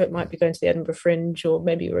deadline, so it might be going to the Edinburgh Fringe, or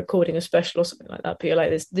maybe you're recording a special or something like that, but you're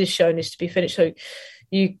like, this show needs to be finished, so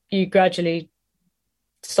you gradually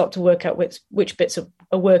start to work out which bits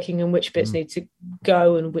are working and which bits need to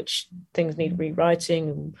go, and which things need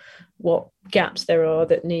rewriting, and what gaps there are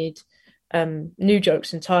that need new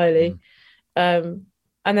jokes entirely. And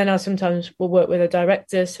then I sometimes will work with a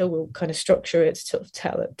director, so we'll kind of structure it to sort of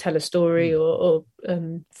tell a story or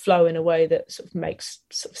flow in a way that sort of makes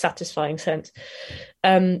sort of satisfying sense.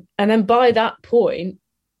 And then by that point,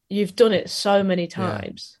 you've done it so many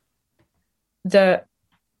times that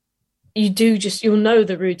you'll know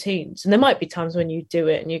the routines. And there might be times when you do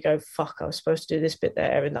it and you go, fuck, I was supposed to do this bit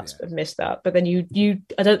there and I've missed that. But then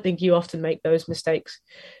I don't think you often make those mistakes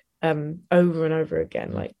over and over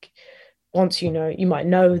again. Like once you might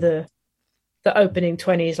know the opening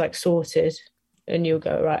 20 is like sorted, and you'll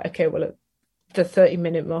go, right, okay, well at the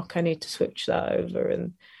 30-minute mark I need to switch that over,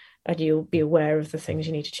 and you'll be aware of the things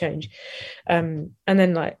you need to change. And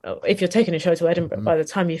then like if you're taking a show to Edinburgh, by the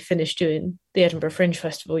time you finish doing the Edinburgh Fringe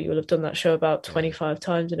Festival, you will have done that show about 25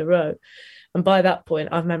 times in a row, and by that point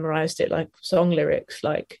I've memorized it like song lyrics.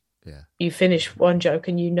 Like you finish one joke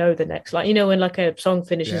and you know the next, like when like a song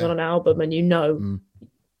finishes on an album and you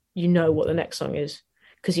know what the next song is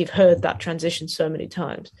because you've heard that transition so many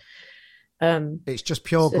times. It's just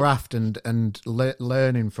pure graft and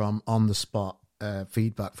learning from on the spot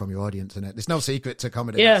feedback from your audience in it. There's no secret to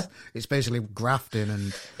comedy. It's basically grafting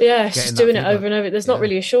and just doing it over and over. There's not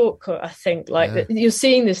really a shortcut, I think. Like you're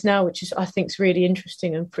seeing this now, which is I think is really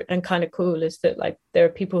interesting and kind of cool, is that like there are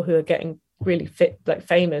people who are getting really like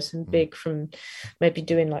famous and big from maybe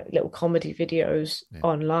doing like little comedy videos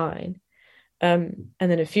online, and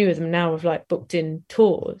then a few of them now have like booked in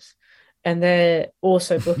tours, and they're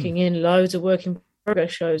also booking in loads of work in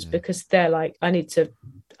progress shows because they're like, I need to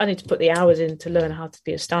put the hours in to learn how to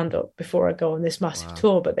be a stand-up before I go on this massive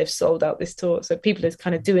tour, but they've sold out this tour. So people are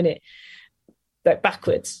kind of doing it like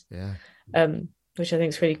backwards, which I think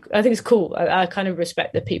is I think it's cool. I kind of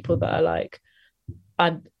respect the people that are like,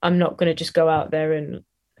 I'm not going to just go out there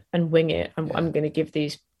and wing it. I'm going to give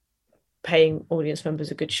these paying audience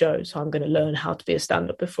members a good show. So I'm going to learn how to be a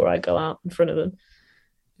stand-up before I go out in front of them.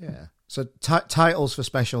 Yeah. So titles for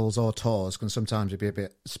specials or tours can sometimes be a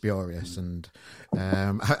bit spurious. And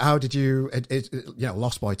how did you?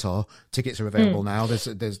 Lost Boy tour tickets are available now. There's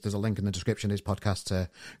a link in the description of this podcast to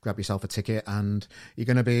grab yourself a ticket. And you're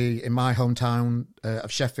going to be in my hometown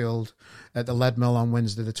of Sheffield at the Lead Mill on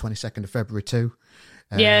Wednesday, the 22nd of February too.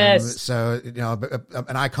 Yes. So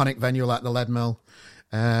an iconic venue like the Lead Mill.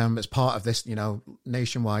 As part of this,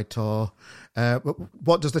 nationwide tour.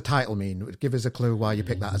 What does the title mean? Give us a clue why you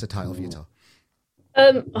picked that as a title for your tour.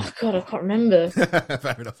 Oh God, I can't remember.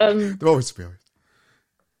 Fair enough. They're always superior.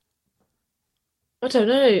 I don't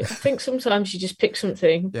know. I think sometimes you just pick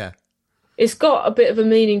something. Yeah. It's got a bit of a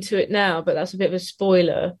meaning to it now, but that's a bit of a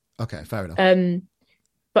spoiler. Okay, fair enough.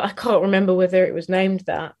 But I can't remember whether it was named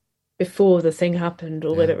that before the thing happened,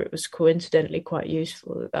 or whether it was coincidentally quite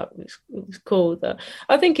useful that it was called that.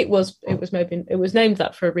 I think it was named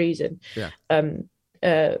that for a reason. Yeah.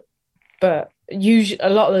 But usually, a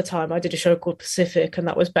lot of the time, I did a show called Pacific, and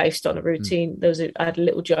that was based on a routine. I had a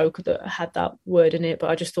little joke that had that word in it, but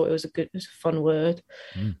I just thought it was a fun word.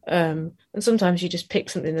 And sometimes you just pick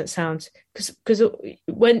something that sounds, because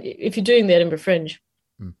if you're doing the Edinburgh Fringe,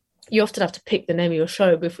 you often have to pick the name of your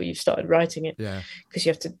show before you've started writing it. Yeah. Because you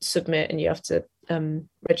have to submit and you have to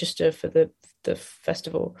register for the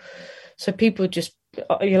festival. So people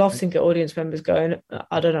you'll often get audience members going,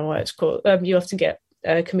 I don't know why it's called. You often get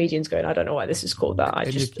comedians going, I don't know why this is called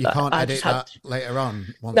that. You can't edit that later on.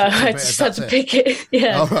 I just had to pick it.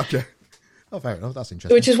 Yeah. Oh, okay. Oh, fair enough. That's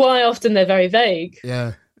interesting. Which is why often they're very vague.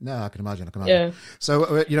 Yeah. No, I can imagine. Yeah.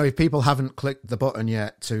 So, if people haven't clicked the button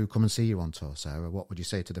yet to come and see you on tour, Sarah, what would you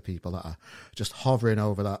say to the people that are just hovering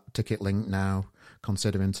over that ticket link now,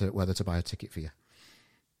 considering whether to buy a ticket for you?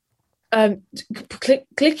 Click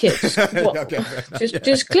it.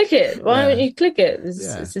 Just click it. Why don't you click it?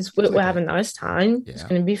 We're having a nice time. Yeah. It's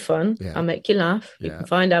going to be fun. Yeah. I'll make you laugh. You can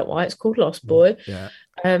find out why it's called Lost Boy. Yeah.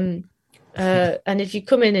 And if you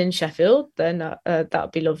come in Sheffield, then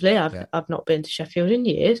that'd be lovely. I've not been to Sheffield in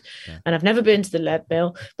years, and I've never been to the Lead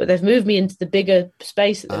Mill, but they've moved me into the bigger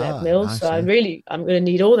space at the Lead Mill, nice, so I'm going to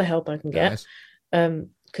need all the help I can get,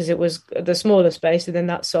 because it was the smaller space, and then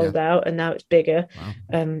that sold out, and now it's bigger.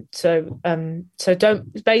 Wow. So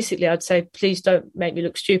I'd say please don't make me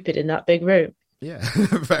look stupid in that big room. Yeah, fair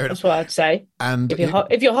enough. That's what I'd say. And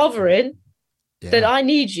if you're hovering. Yeah. Then I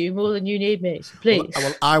need you more than you need me, so please.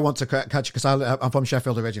 Well, I want to catch you because I'm from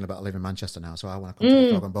Sheffield originally, but I live in Manchester now, so I want to come to the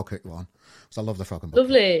Frog and Bucket one. So I love the Frog and Bucket.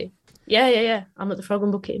 Lovely. Yeah. I'm at the Frog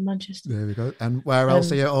and Bucket in Manchester. There we go. And where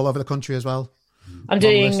else are you? All over the country as well? I'm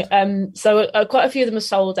doing quite a few of them are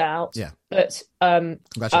sold out. Yeah. But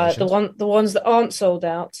congratulations. The ones that aren't sold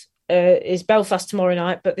out is Belfast tomorrow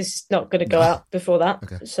night, but this is not going to go out before that.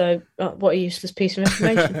 Okay. So what a useless piece of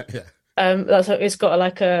information. Yeah. It's got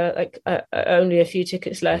only a few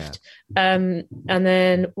tickets left, and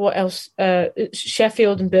then what else?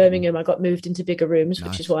 Sheffield and Birmingham, I got moved into bigger rooms, nice.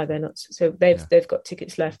 Which is why they're not. So they've got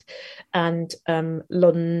tickets left, and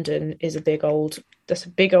London is a big old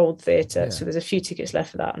theatre. Yeah. So there's a few tickets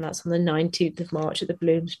left for that, and that's on the 19th of March at the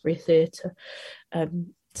Bloomsbury Theatre.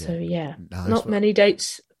 Not many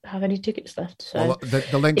dates have any tickets left. So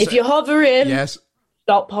the links, if you're hovering, yes.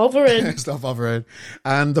 Stop hovering. Stop hovering.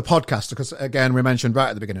 And the podcast, because again, we mentioned right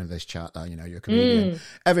at the beginning of this chat that, you're a comedian.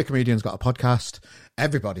 Every comedian's got a podcast.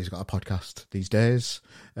 Everybody's got a podcast these days,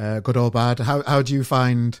 good or bad. How do you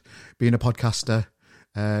find being a podcaster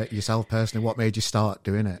yourself personally? What made you start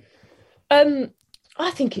doing it?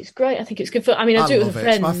 I think it's great. I think it's good for, I do it with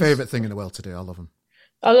friends. It's my favourite thing in the world to do. I love them.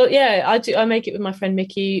 I do. I make it with my friend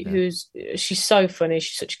Mickey, she's so funny.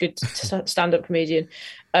 She's such a good stand-up comedian.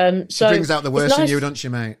 She brings out the worst in you, doesn't she,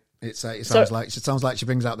 mate? It sounds like she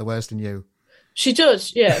brings out the worst in you. She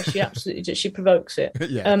does, yeah. She absolutely does. She provokes it.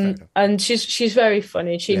 Yeah, and she's very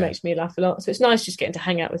funny. She makes me laugh a lot. So it's nice just getting to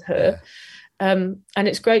hang out with her. Yeah. And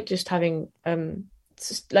it's great just having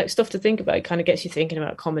stuff to think about. It kind of gets you thinking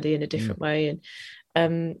about comedy in a different way.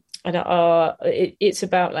 And it's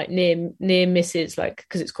about like near misses,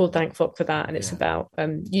 because it's called Thank Fuck for That, and it's about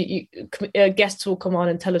guests will come on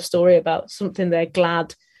and tell a story about something they're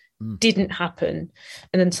glad didn't happen,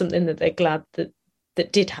 and then something that they're glad that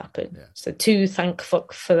did happen. So to thank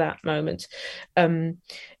fuck for that moment.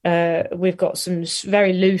 We've got some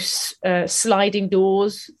very loose sliding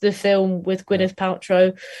doors, the film with Gwyneth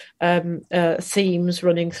Paltrow, themes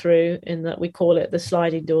running through, in that we call it the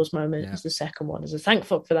sliding doors moment as the second one, as a thank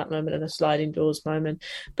fuck for that moment and a sliding doors moment.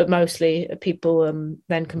 But mostly people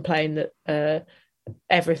then complain that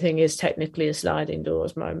everything is technically a sliding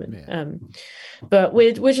doors moment. But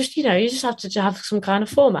we're just, you just have to have some kind of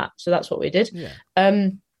format. So that's what we did.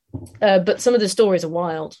 But some of the stories are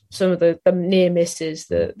wild. Some of the near misses,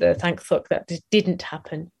 the thank fuck that just didn't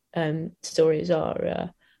happen. Stories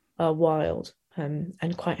are wild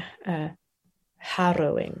and quite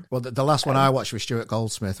harrowing. Well, the last one I watched was Stuart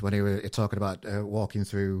Goldsmith when he was talking about walking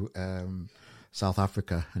through South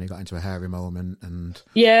Africa, and he got into a hairy moment, and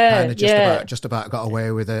kind of just about got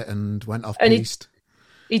away with it and went off piste.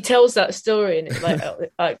 He tells that story, and it's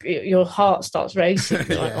like your heart starts racing.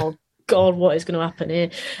 You're like, oh God, what is going to happen here?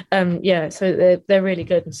 So they're really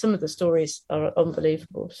good, and some of the stories are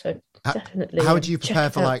unbelievable. So definitely. How do you prepare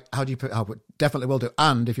for definitely will do.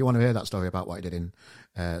 And if you want to hear that story about what he did in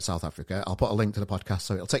South Africa, I'll put a link to the podcast,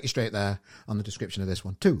 so it'll take you straight there on the description of this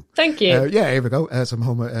one too. Thank you. Here we go. Some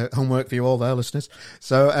homework for you all there, listeners.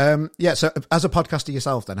 So so as a podcaster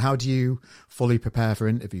yourself, then how do you fully prepare for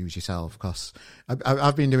interviews yourself? Because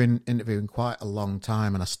I've been doing interviewing quite a long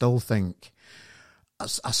time, and I still think I'm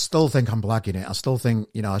blagging it. I still think,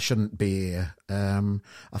 I shouldn't be here.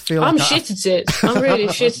 I feel I'm shit at it. I'm really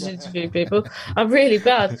shit at interviewing people. I'm really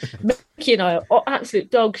bad. Mickey and I are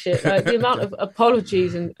absolute dog shit. Like, the amount of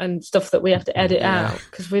apologies and stuff that we have to edit out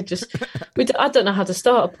because I don't know how to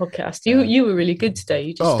start a podcast. You were really good today.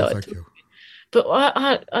 You just started. Thank you. But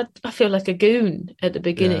I feel like a goon at the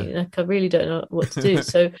beginning. Yeah. Like I really don't know what to do.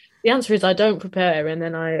 So the answer is I don't prepare, and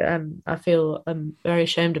then I feel very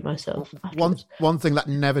ashamed of myself. One thing that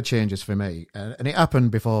never changes for me, and it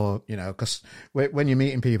happened before, because when you're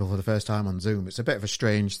meeting people for the first time on Zoom, it's a bit of a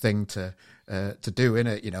strange thing to do,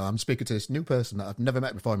 innit? I'm speaking to this new person that I've never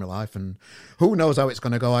met before in my life, and who knows how it's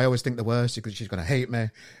going to go. I always think the worst because she's going to hate me.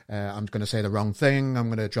 I'm going to say the wrong thing. I'm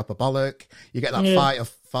going to drop a bollock. You get that flight or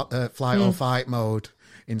fight mode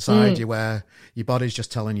inside you where your body's just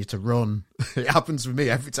telling you to run. It happens with me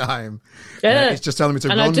every time. Yeah, it's just telling me to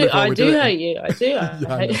run. I do hate you. I do.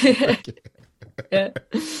 I hate you. Yeah.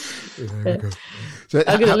 So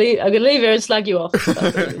I'm gonna leave here and slag you off.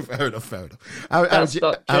 Fair enough. How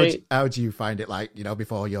do you find it like,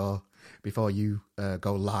 before you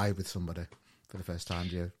go live with somebody for the first time?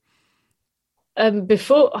 Do you?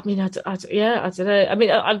 Before, I don't know. I mean,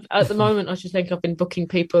 at the moment, I just think I've been booking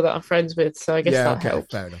people that I'm friends with, so I guess that helps.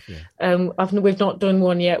 Fair enough. Yeah. We've not done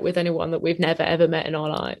one yet with anyone that we've never ever met in our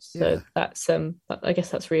lives, so that's I guess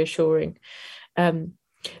that's reassuring. And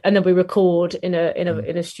then we record in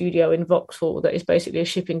a studio in Vauxhall that is basically a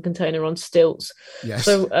shipping container on stilts. Yes.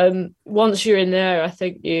 So once you're in there, I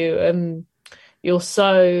think you're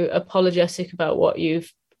so apologetic about what you've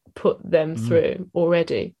put them through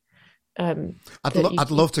already.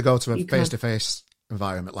 I'd love to go to a face-to-face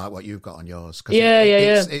environment like what you've got on yours.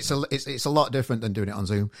 It's a lot different than doing it on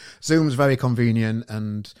Zoom. Zoom's very convenient,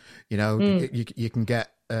 and you can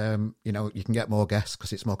get you can get more guests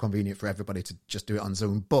because it's more convenient for everybody to just do it on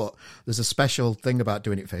Zoom. But there's a special thing about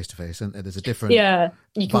doing it face-to-face, and there's a different you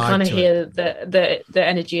can kind of hear the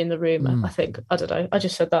energy in the room. I think, I don't know, I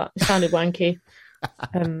just said that, it sounded wanky.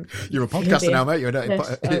 You're a podcaster now, mate. You're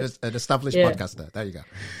an established podcaster. There you go.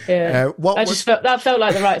 Yeah. That felt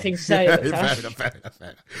like the right thing to say. Fair enough.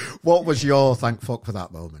 What was your thank fuck for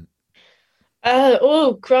that moment?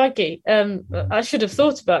 Crikey. I should have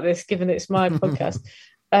thought about this, given it's my podcast.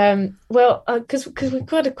 Because we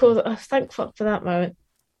kind of call it thank fuck for that moment.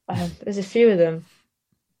 There's a few of them.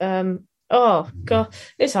 Oh God,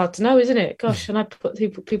 it's hard to know, isn't it? Gosh, and I put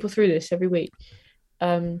people through this every week.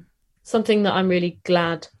 Something that I'm really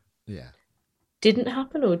glad didn't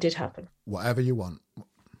happen or did happen. Whatever you want.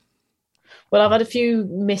 Well, I've had a few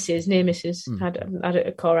near misses. Had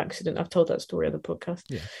a car accident. I've told that story on the podcast.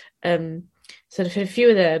 Yeah. So a few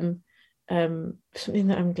of them, something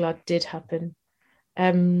that I'm glad did happen.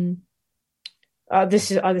 This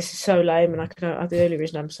is so lame, and the only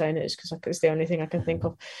reason I'm saying it is because it's the only thing I can think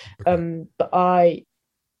of. But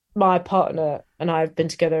my partner and I have been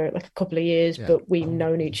together like a couple of years, but we've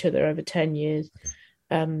known each other over 10 years.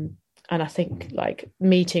 And I think like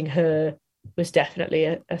meeting her was definitely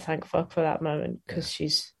a thank fuck for that moment, because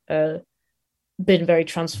she's been very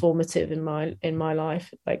transformative in my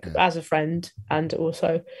life, like as a friend and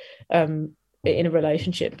also in a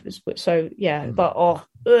relationship. So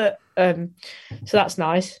so that's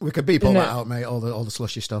nice. We could beep all that out, mate. All the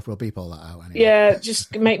slushy stuff, we'll beep all that out anyway. Yeah,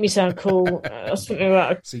 just make me sound cool. Something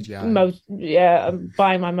about CGI.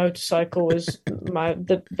 Buying my motorcycle was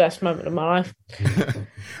the best moment of my life.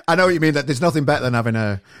 I know what you mean. That there's nothing better than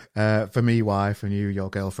having for me, wife, and your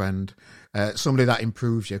girlfriend, somebody that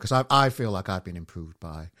improves you, because I feel like I've been improved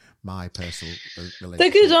by my personal relationship. They're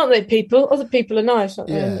good, aren't they? Other people are nice,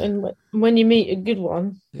 aren't they? And when you meet a good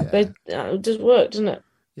one, it just works, doesn't it?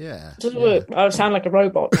 Yeah. Doesn't work. I sound like a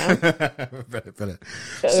robot now. Brilliant.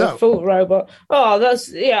 So, full robot. Oh,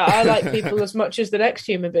 I like people as much as the next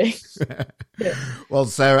human being. Yeah. Well,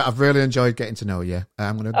 Sarah, I've really enjoyed getting to know you.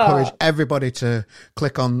 I'm going to encourage everybody to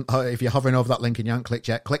click on, if you're hovering over that link and you haven't clicked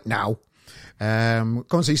yet, click now. Go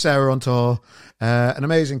and see Sarah on tour. An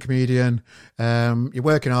amazing comedian. You're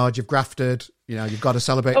working hard. You've grafted. You've got to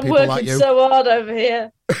celebrate people like you. I'm working so hard over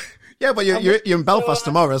here. Yeah, but you're in Belfast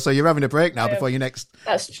tomorrow, so you're having a break now before your next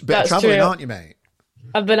bit of travelling, aren't you, mate?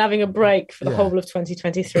 I've been having a break for the whole of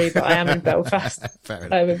 2023, but I am in Belfast. Fair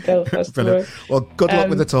enough. I'm in Belfast tomorrow. Well, good luck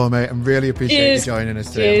with the tour, mate, and really appreciate you joining us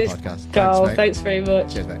today on the podcast. Carl, thanks very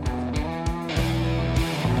much. Cheers, mate.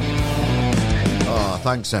 Oh,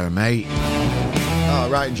 thanks, Sarah, mate. Oh,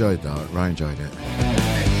 right enjoyed that. Right enjoyed it.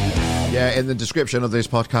 Yeah, in the description of this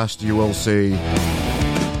podcast, you will see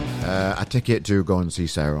a ticket to go and see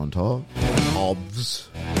Sarah on tour. Obs.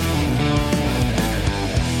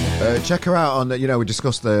 Check her out on, we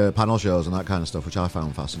discussed the panel shows and that kind of stuff, which I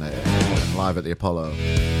found fascinating. And live at the Apollo.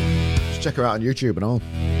 Just check her out on YouTube and all.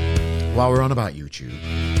 While we're on about YouTube,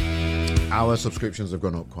 our subscriptions have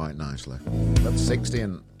gone up quite nicely. That's 60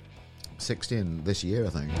 in this year, I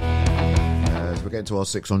think. So we're getting towards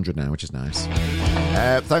 600 now, which is nice.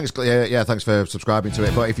 Thanks for subscribing to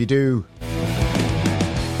it. But if you do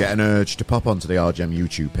get an urge to pop onto the RGM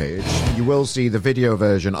YouTube page, you will see the video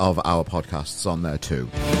version of our podcasts on there too.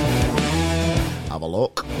 Have a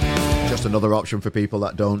look. Just another option for people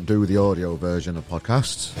that don't do the audio version of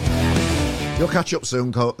podcasts. You'll catch up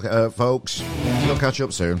soon, folks. You'll catch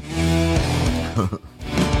up soon.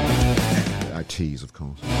 I tease, of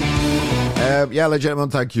course. Ladies and gentlemen,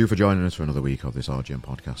 thank you for joining us for another week of this RGM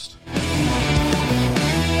podcast.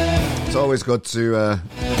 It's always good to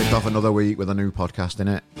kick off another week with a new podcast,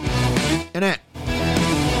 innit?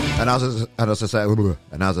 And as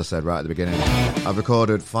I said right at the beginning, I've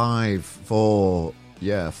recorded four.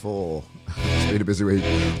 It's been a busy week.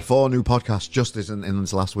 4 new podcasts just in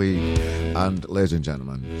this last week. And ladies and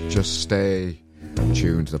gentlemen, just stay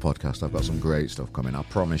tuned to the podcast. I've got some great stuff coming, I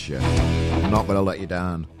promise you. I'm not going to let you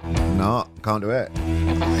down. No, can't do it.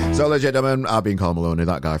 So, ladies and gentlemen, I've been Carl Maloney,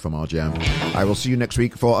 that guy from RGM. I will see you next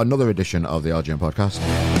week for another edition of the RGM podcast.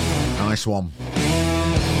 Nice one.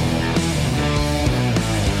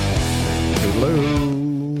 Hello.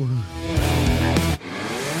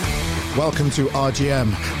 Welcome to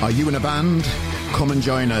RGM. Are you in a band? Come and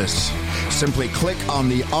join us. Simply click on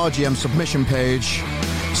the RGM submission page,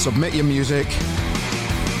 submit your music,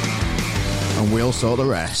 and we'll sort the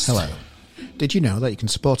rest. Hello. Did you know that you can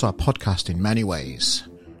support our podcast in many ways?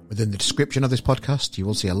 Within the description of this podcast, you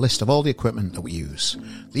will see a list of all the equipment that we use.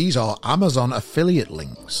 These are Amazon affiliate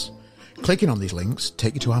links. Clicking on these links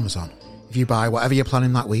take you to Amazon. If you buy whatever you're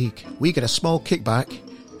planning that week, we get a small kickback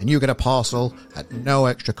and you get a parcel at no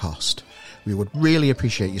extra cost. We would really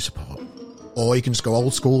appreciate your support. Or you can just go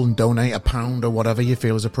old school and donate £1 or whatever you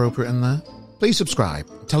feel is appropriate in there. Please subscribe,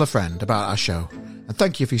 tell a friend about our show, and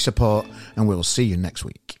thank you for your support, and we'll see you next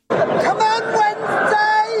week.